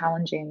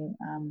 challenging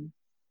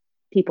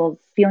people's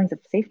feelings of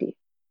safety.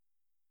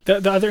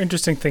 The other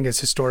interesting thing is,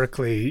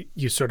 historically,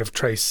 you sort of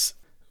trace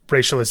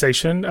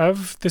racialization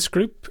of this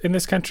group in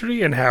this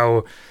country, and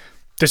how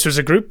this was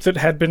a group that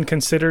had been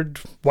considered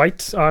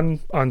white on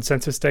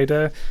census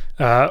data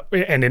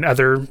and in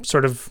other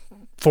sort of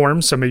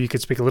forms. So maybe you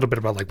could speak a little bit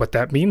about like what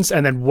that means,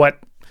 and then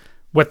what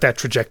that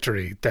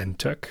trajectory then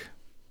took.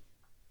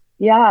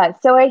 Yeah,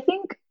 so I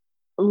think,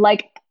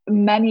 like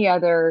many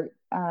other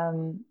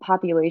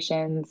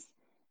populations,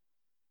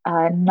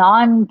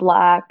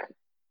 non-Black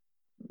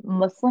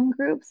Muslim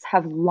groups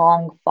have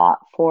long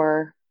fought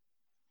for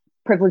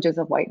privileges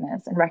of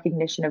whiteness and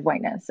recognition of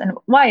whiteness. And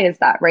why is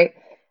that, right?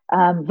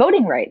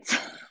 Voting rights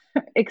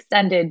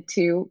extended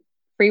to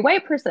free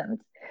white persons.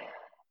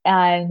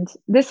 And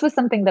this was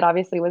something that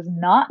obviously was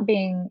not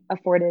being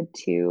afforded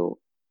to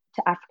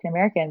African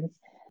Americans,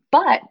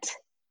 but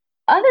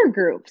other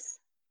groups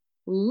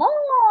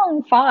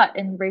long fought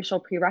in racial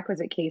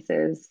prerequisite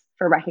cases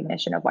for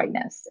recognition of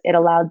whiteness. It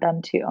allowed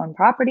them to own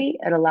property.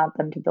 It allowed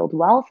them to build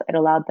wealth. It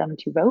allowed them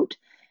to vote.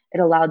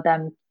 It allowed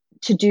them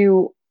to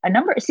do a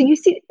number. So you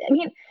see, I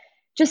mean,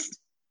 just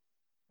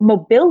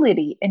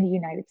mobility in the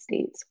United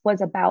States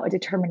was about a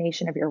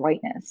determination of your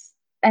whiteness.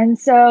 And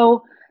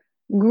so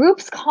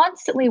groups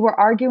constantly were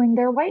arguing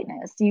their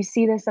whiteness. You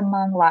see this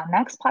among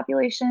Latinx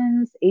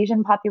populations,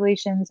 Asian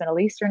populations, Middle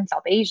Eastern,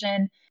 South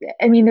Asian.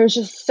 I mean, there's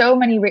just so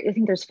many, I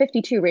think there's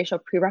 52 racial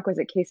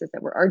prerequisite cases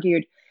that were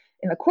argued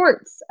in the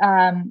courts,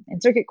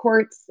 in circuit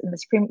courts, in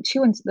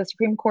the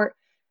Supreme Court,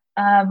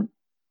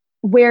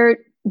 where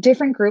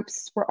different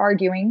groups were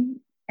arguing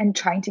and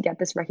trying to get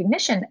this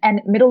recognition.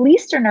 And Middle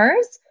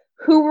Easterners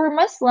who were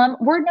Muslim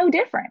were no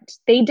different.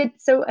 They did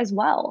so as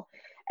well.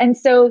 And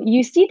so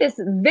you see this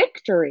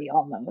victory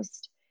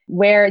almost,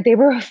 where they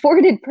were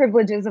afforded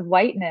privileges of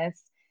whiteness,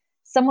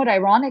 somewhat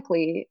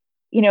ironically,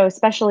 you know,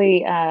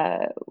 especially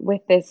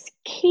with this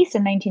case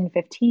in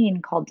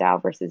 1915 called Dow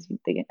versus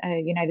the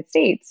United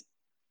States,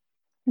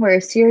 where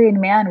a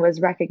Syrian man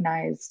was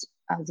recognized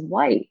as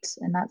white,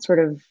 and that sort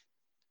of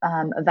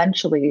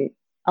eventually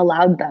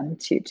allowed them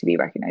to be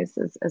recognized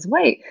as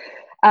white.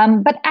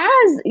 But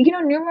as, you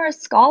know, numerous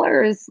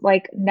scholars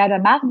like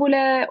Neda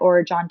Maghbouleh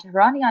or John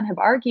Tehranian have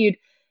argued,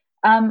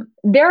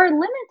 there are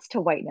limits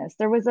to whiteness.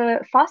 There was a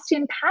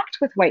Faustian pact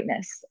with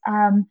whiteness.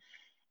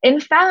 In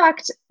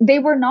fact, they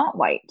were not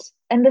white.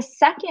 And the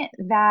second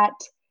that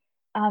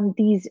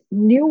these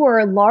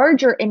newer,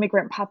 larger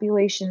immigrant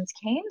populations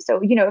came,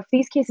 so, you know, if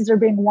these cases are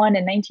being won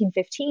in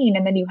 1915,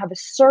 and then you have a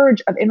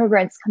surge of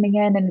immigrants coming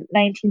in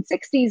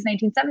 1960s,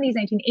 1970s,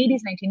 1980s,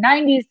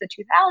 1990s, the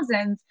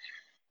 2000s,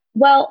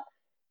 well,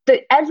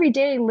 the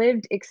everyday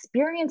lived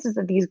experiences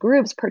of these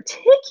groups,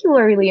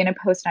 particularly in a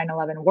post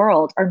 9/11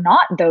 world, are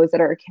not those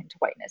that are akin to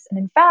whiteness. And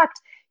in fact,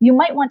 you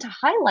might want to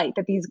highlight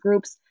that these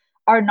groups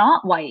are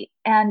not white,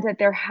 and that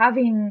they're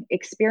having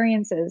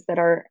experiences that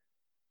are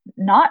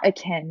not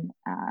akin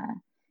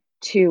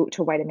to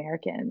white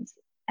Americans,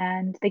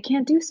 and they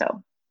can't do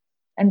so.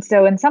 And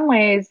so in some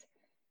ways,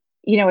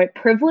 you know, it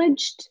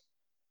privileged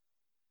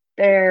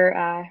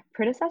their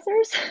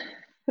predecessors,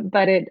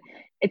 but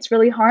it's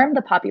really harmed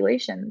the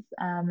populations.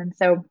 And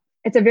so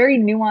it's a very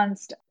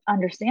nuanced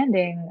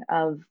understanding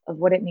of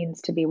what it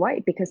means to be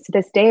white, because to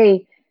this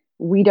day,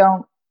 we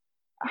don't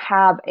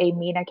have a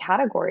MENA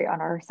category on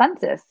our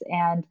census.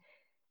 And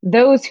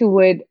those who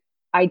would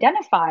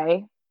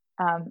identify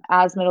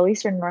as Middle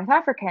Eastern North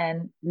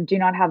African do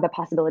not have the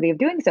possibility of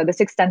doing so.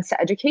 This extends to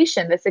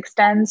education. This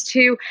extends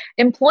to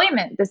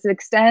employment. This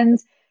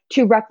extends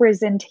to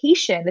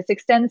representation. This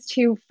extends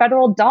to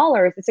federal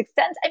dollars. This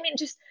extends, I mean,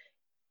 just,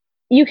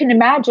 you can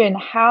imagine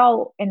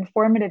how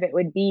informative it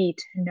would be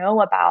to know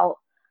about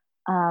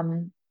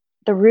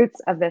the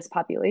roots of this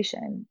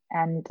population.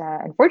 And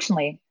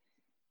unfortunately,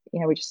 you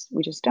know,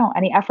 we just don't.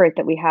 Any effort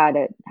that we had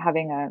at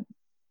having a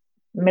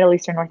Middle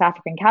Eastern North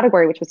African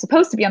category, which was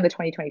supposed to be on the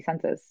 2020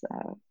 census,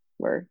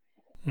 were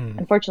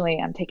unfortunately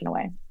taken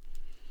away.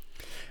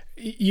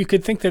 You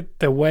could think that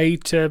the way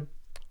to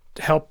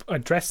help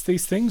address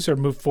these things or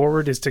move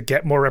forward is to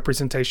get more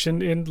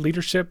representation in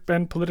leadership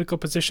and political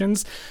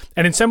positions.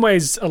 And in some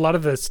ways, a lot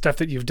of the stuff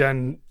that you've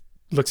done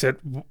looks at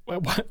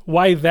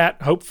why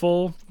that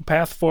hopeful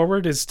path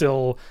forward is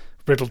still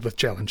riddled with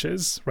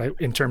challenges, right?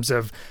 In terms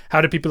of how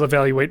do people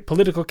evaluate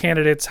political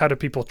candidates? How do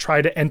people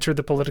try to enter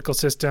the political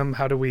system?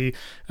 How do we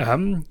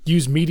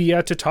use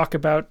media to talk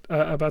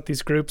about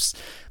these groups?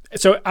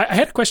 So I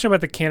had a question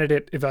about the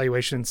candidate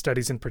evaluation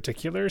studies in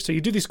particular. So you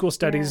do these school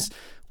studies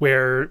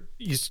where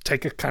you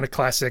take a kind of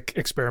classic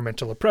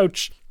experimental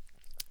approach,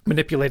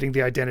 manipulating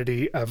the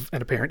identity of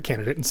an apparent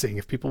candidate and seeing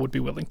if people would be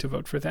willing to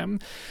vote for them.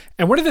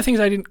 And one of the things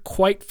I didn't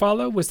quite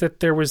follow was that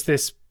there was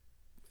this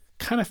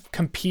kind of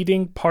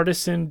competing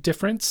partisan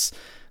difference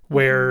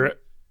where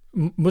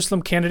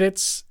Muslim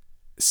candidates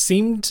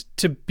seemed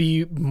to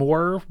be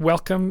more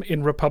welcome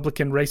in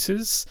Republican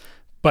races,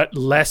 but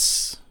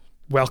less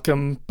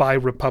welcome by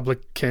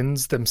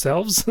Republicans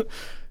themselves.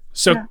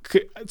 So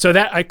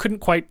that I couldn't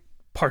quite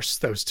parse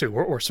those two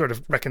or sort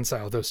of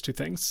reconcile those two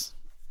things.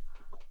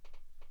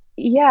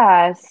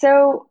 Yeah.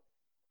 So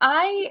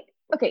I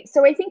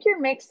think you're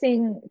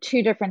mixing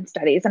two different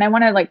studies, and I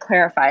want to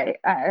clarify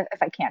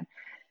if I can.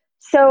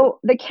 So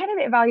the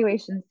candidate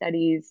evaluation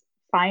studies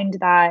find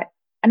that,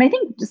 and I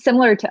think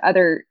similar to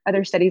other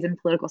studies in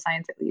political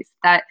science, at least,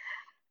 that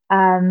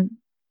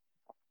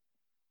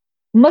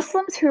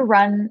Muslims who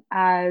run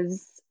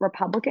as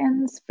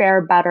Republicans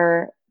fare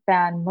better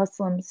than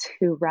Muslims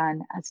who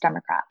run as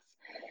Democrats.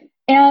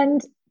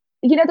 And,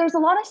 there's a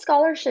lot of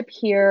scholarship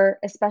here,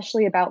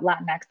 especially about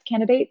Latinx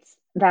candidates,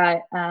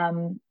 that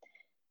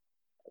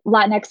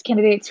Latinx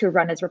candidates who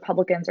run as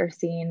Republicans are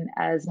seen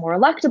as more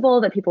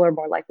electable, that people are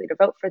more likely to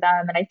vote for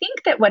them. And I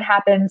think that what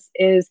happens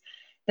is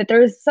that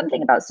there's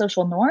something about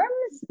social norms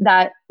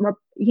that,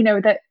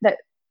 that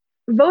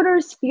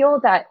voters feel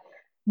that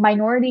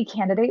minority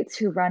candidates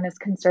who run as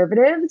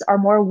conservatives are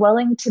more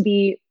willing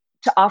to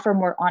offer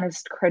more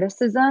honest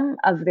criticism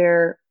of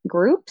their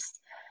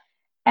groups,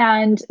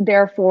 and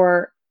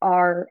therefore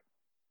are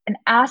an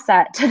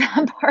asset to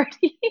that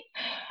party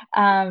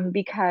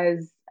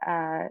because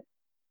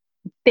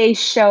they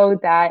show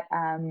that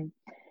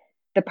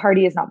the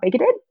party is not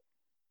bigoted,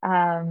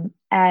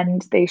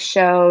 and they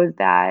show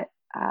that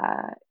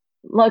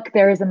look,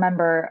 there is a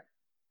member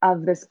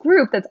of this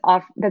group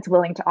that's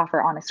willing to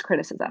offer honest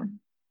criticism.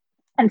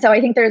 And so I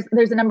think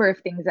there's a number of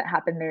things that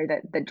happen there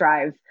that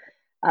drive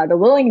the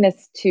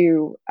willingness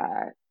to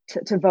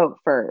vote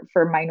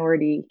for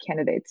minority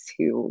candidates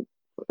who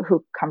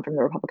come from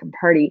the Republican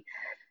Party.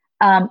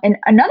 And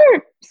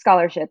another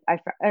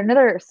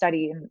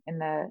study in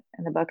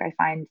the book, I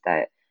find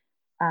that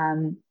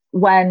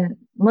when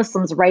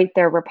Muslims write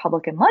their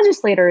Republican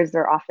legislators,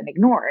 they're often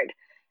ignored,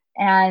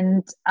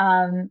 and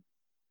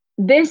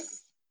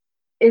this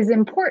is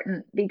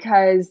important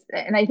because,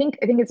 and I think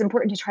it's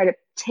important to try to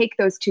take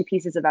those two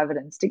pieces of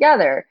evidence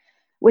together,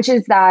 which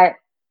is that,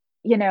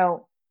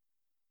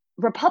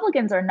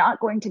 Republicans are not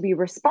going to be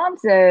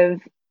responsive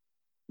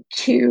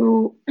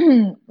to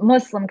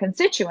Muslim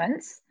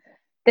constituents.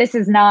 This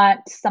is not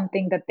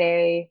something that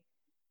they're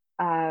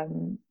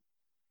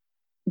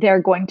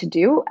going to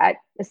do at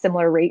a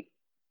similar rate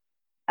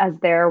as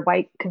their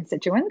white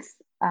constituents,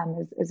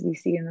 as we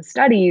see in the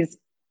studies.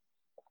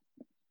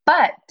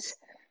 But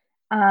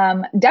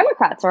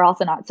Democrats are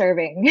also not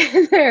serving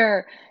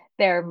their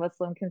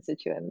Muslim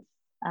constituents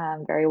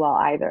very well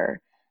either.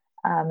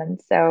 And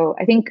so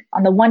I think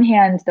on the one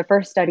hand, the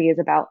first study is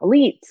about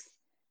elites,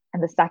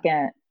 and the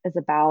second is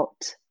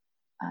about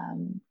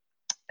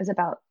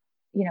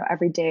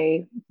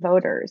everyday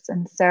voters.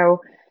 And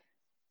so,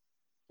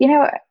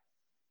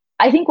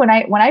 I think when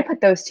I put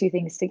those two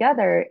things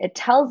together, it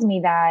tells me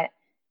that,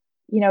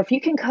 if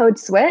you can code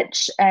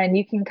switch and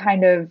you can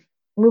kind of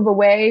move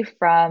away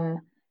from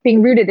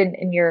being rooted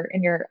in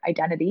your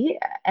identity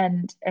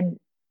and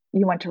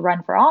you want to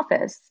run for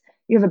office,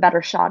 you have a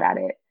better shot at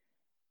it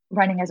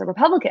running as a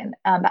Republican.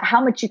 But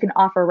how much you can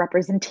offer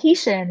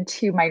representation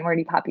to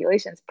minority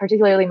populations,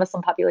 particularly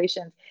Muslim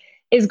populations,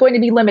 is going to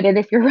be limited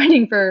if you're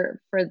running for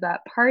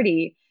that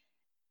party.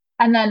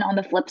 And then on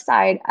the flip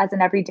side, as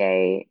an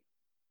everyday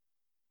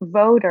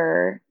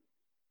voter,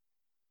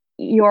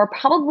 you're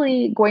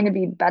probably going to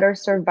be better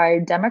served by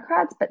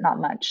Democrats, but not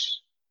much.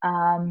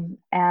 And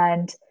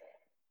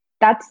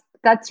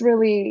that's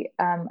really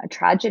a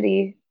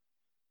tragedy,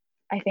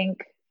 I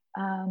think.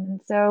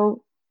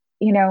 So,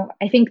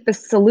 I think the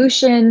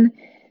solution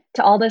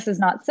to all this is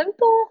not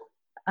simple.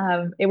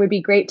 It would be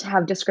great to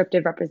have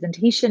descriptive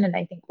representation, and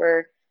I think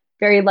we're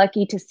very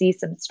lucky to see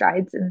some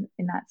strides in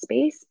that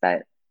space,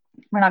 but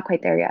we're not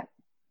quite there yet.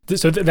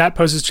 So that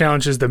poses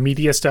challenges. The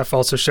media stuff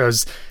also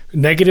shows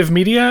negative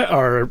media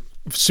are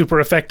super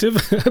effective,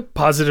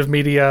 positive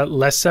media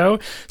less so.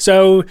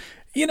 So,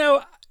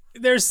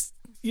 there's,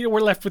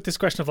 we're left with this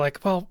question of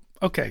well,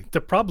 okay,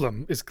 the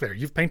problem is clear.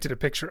 You've painted a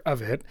picture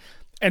of it.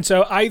 And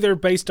so either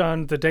based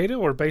on the data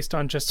or based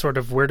on just sort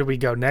of where do we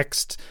go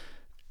next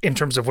in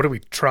terms of what do we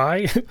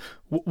try,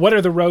 what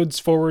are the roads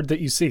forward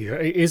that you see?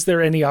 Is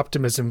there any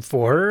optimism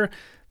for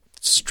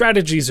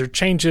strategies or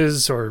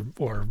changes or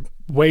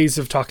ways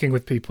of talking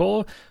with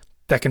people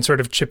that can sort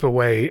of chip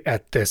away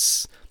at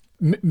this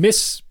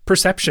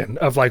misperception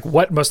of like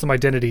what Muslim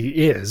identity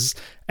is,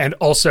 and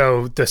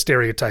also the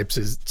stereotypes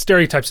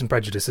and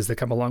prejudices that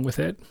come along with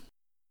it?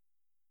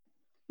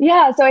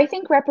 Yeah, so I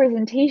think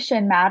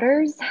representation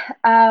matters,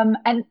 and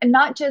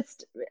not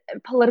just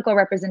political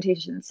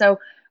representation. So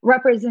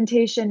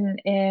representation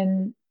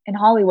in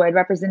Hollywood,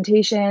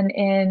 representation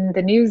in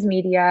the news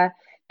media,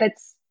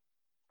 that's,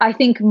 I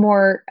think,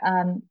 more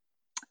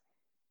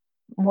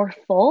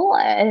full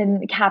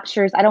and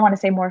captures, I don't want to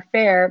say more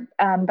fair,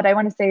 but I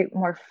want to say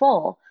more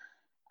full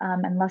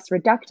and less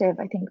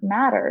reductive, I think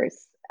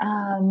matters.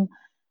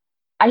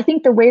 I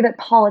think the way that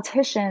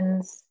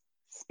politicians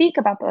speak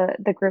about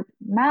the group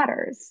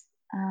matters,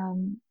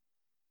 and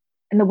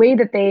the way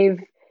that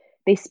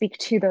they speak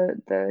to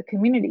the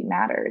community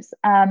matters.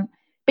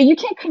 But you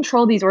can't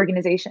control these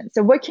organizations.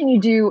 So what can you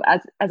do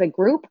as a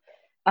group?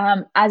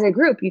 As a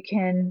group, you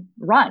can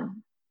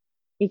run.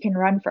 You can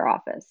run for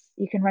office.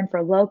 You can run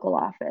for local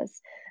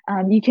office.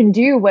 You can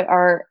do what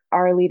our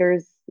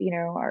leaders,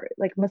 our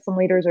like Muslim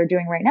leaders are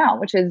doing right now,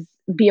 which is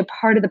be a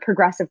part of the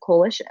progressive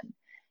coalition.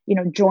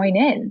 Join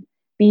in,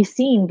 be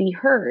seen, be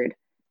heard.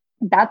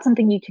 That's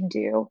something you can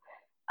do.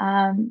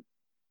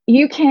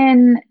 You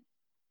can.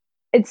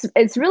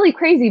 It's really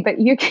crazy, but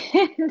you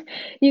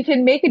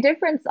can make a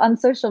difference on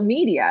social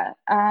media.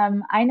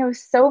 I know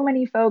so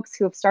many folks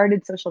who have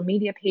started social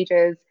media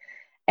pages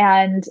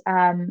and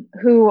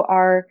who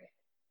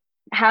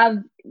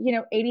have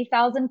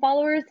 80,000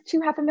 followers to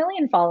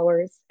 500,000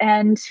 followers,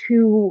 and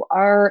who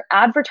are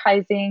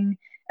advertising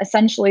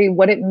essentially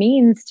what it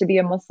means to be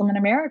a Muslim in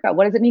America.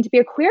 What does it mean to be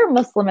a queer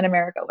Muslim in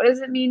America? What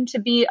does it mean to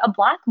be a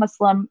Black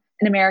Muslim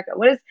in America?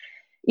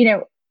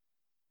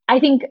 I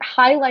think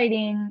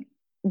highlighting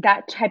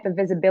that type of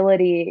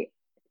visibility,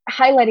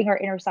 highlighting our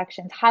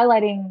intersections,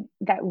 highlighting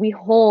that we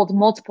hold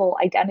multiple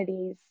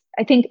identities,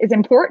 I think is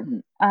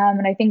important.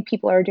 And I think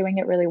people are doing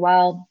it really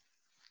well.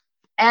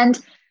 And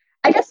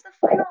I guess the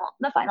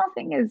final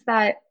thing is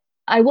that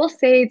I will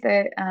say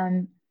that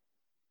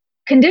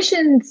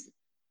conditions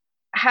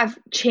have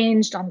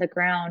changed on the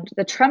ground.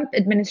 The Trump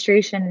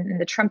administration in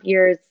the Trump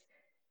years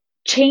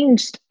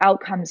changed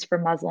outcomes for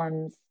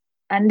Muslims.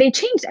 And they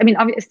changed,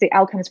 obviously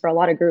outcomes for a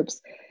lot of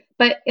groups.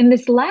 But in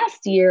this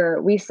last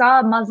year, we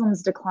saw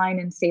Muslims decline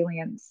in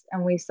salience,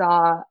 and we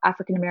saw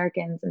African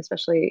Americans and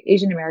especially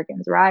Asian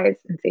Americans rise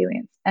in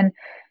salience. And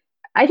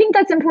I think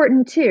that's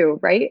important too,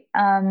 right?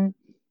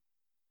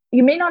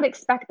 You may not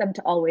expect them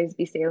to always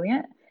be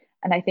salient.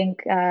 And I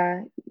think,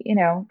 in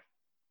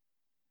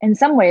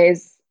some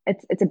ways,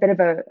 it's a bit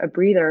of a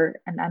breather.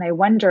 And I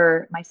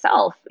wonder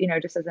myself,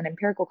 just as an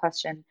empirical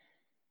question,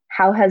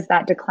 how has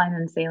that decline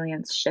in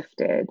salience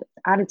shifted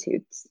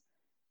attitudes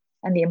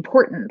and the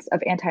importance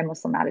of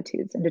anti-Muslim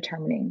attitudes in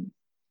determining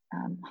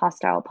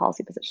hostile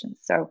policy positions?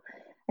 So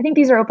I think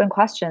these are open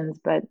questions,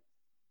 but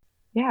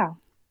yeah,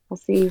 we'll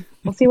see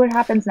what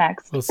happens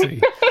next. We'll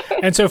see.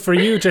 And so for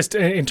you, just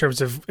in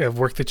terms of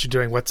work that you're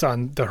doing, what's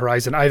on the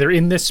horizon, either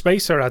in this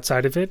space or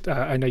outside of it?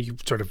 I know you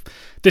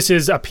this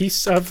is a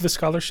piece of the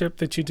scholarship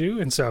that you do.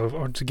 And so I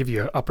want to give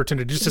you an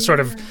opportunity just to sort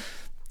of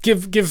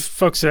give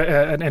folks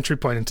an entry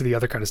point into the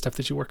other kind of stuff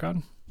that you work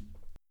on.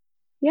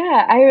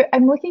 Yeah,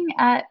 I'm looking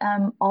at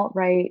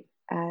alt-right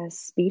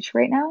speech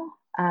right now,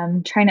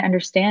 trying to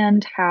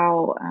understand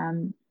how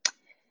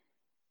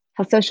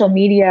social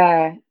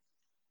media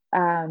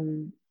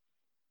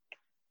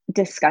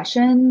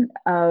discussion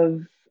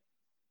of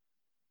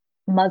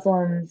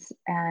Muslims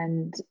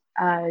and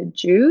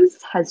Jews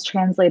has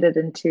translated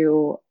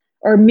into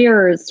or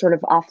mirrors sort of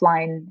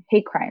offline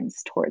hate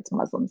crimes towards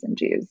Muslims and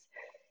Jews.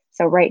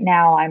 So right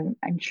now I'm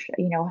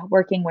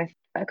working with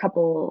a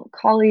couple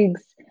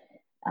colleagues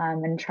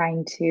and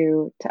trying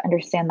to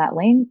understand that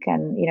link.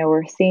 And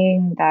we're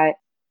seeing that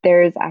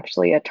there's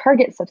actually a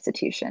target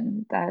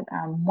substitution, that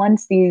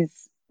once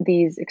these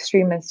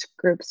extremist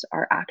groups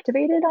are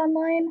activated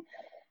online,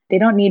 they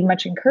don't need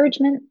much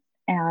encouragement,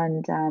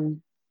 and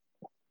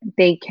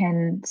they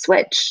can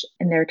switch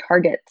in their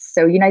targets.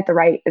 So Unite the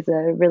Right is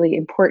a really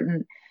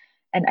important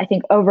and I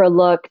think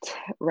overlooked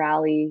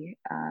rally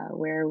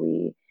where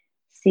we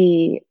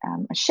see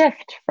a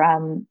shift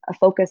from a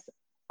focus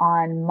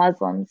on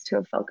Muslims to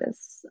a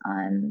focus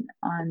on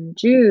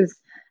Jews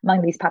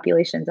among these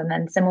populations. And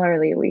then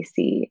similarly, we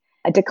see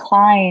a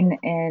decline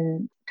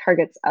in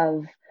hate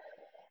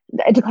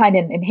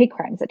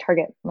crimes that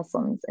target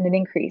Muslims, and an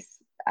increase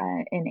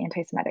in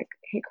anti-Semitic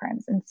hate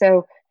crimes. And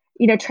so,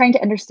 trying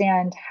to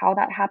understand how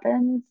that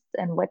happens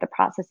and what the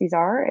processes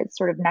are is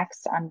sort of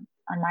next on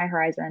my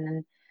horizon.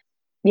 And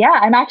yeah,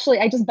 I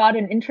just bought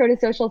an Intro to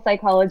Social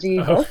Psychology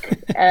book,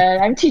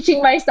 and I'm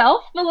teaching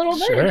myself a little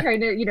bit, and trying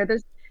to,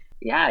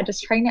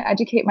 just trying to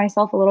educate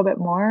myself a little bit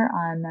more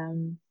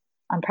on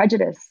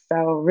prejudice.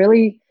 So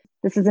really,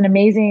 this is an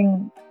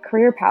amazing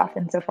career path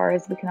insofar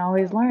as we can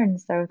always learn.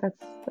 So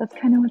that's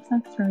kind of what's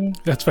next for me.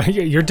 That's fine.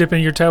 You're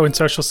dipping your toe in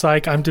social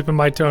psych. I'm dipping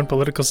my toe in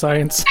political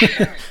science.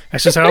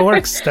 That's just how it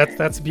works.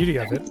 That's the beauty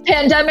of it. It's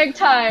pandemic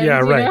time. Yeah,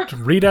 right.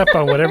 Read up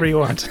on whatever you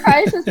want.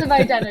 Crisis of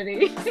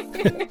identity.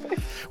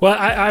 Well,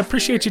 I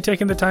appreciate you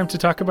taking the time to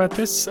talk about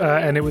this,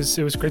 and it was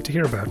great to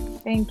hear about.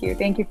 Thank you.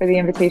 Thank you for the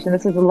invitation.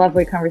 This was a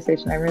lovely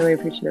conversation. I'm really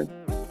appreciative.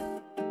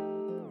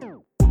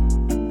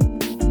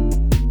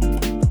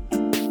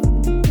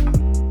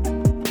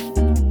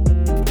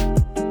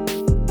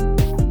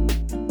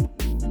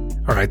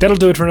 All right, that'll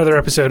do it for another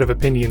episode of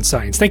Opinion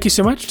Science. Thank you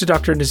so much to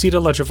Dr. Nazita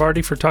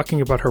Lajavardi for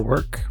talking about her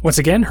work. Once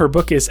again, her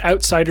book is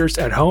Outsiders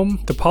at Home,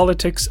 The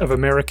Politics of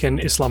American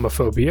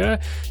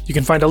Islamophobia. You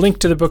can find a link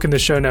to the book in the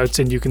show notes,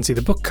 and you can see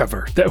the book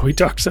cover that we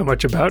talked so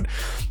much about.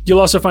 You'll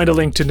also find a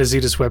link to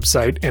Nazita's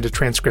website and a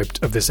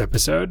transcript of this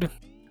episode.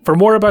 For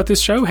more about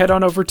this show, head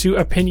on over to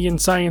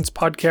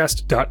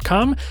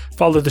OpinionSciencePodcast.com.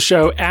 Follow the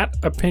show at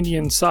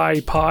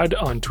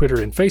OpinionSciPod on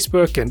Twitter and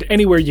Facebook and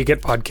anywhere you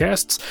get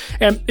podcasts.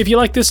 And if you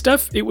like this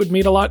stuff, it would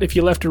mean a lot if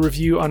you left a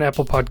review on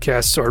Apple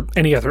Podcasts or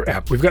any other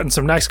app. We've gotten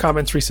some nice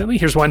comments recently.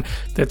 Here's one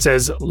that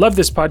says, "Love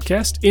this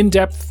podcast.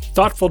 In-depth,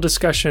 thoughtful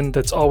discussion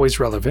that's always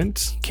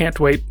relevant. Can't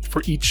wait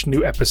for each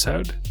new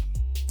episode."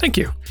 Thank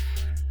you.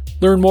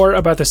 Learn more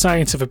about the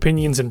science of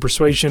opinions and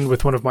persuasion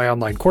with one of my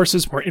online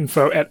courses. More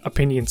info at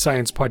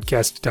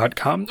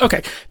OpinionSciencePodcast.com.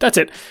 Okay, that's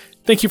it.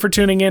 Thank you for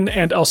tuning in,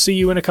 and I'll see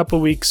you in a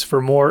couple weeks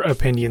for more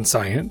Opinion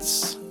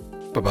Science.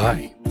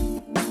 Bye-bye.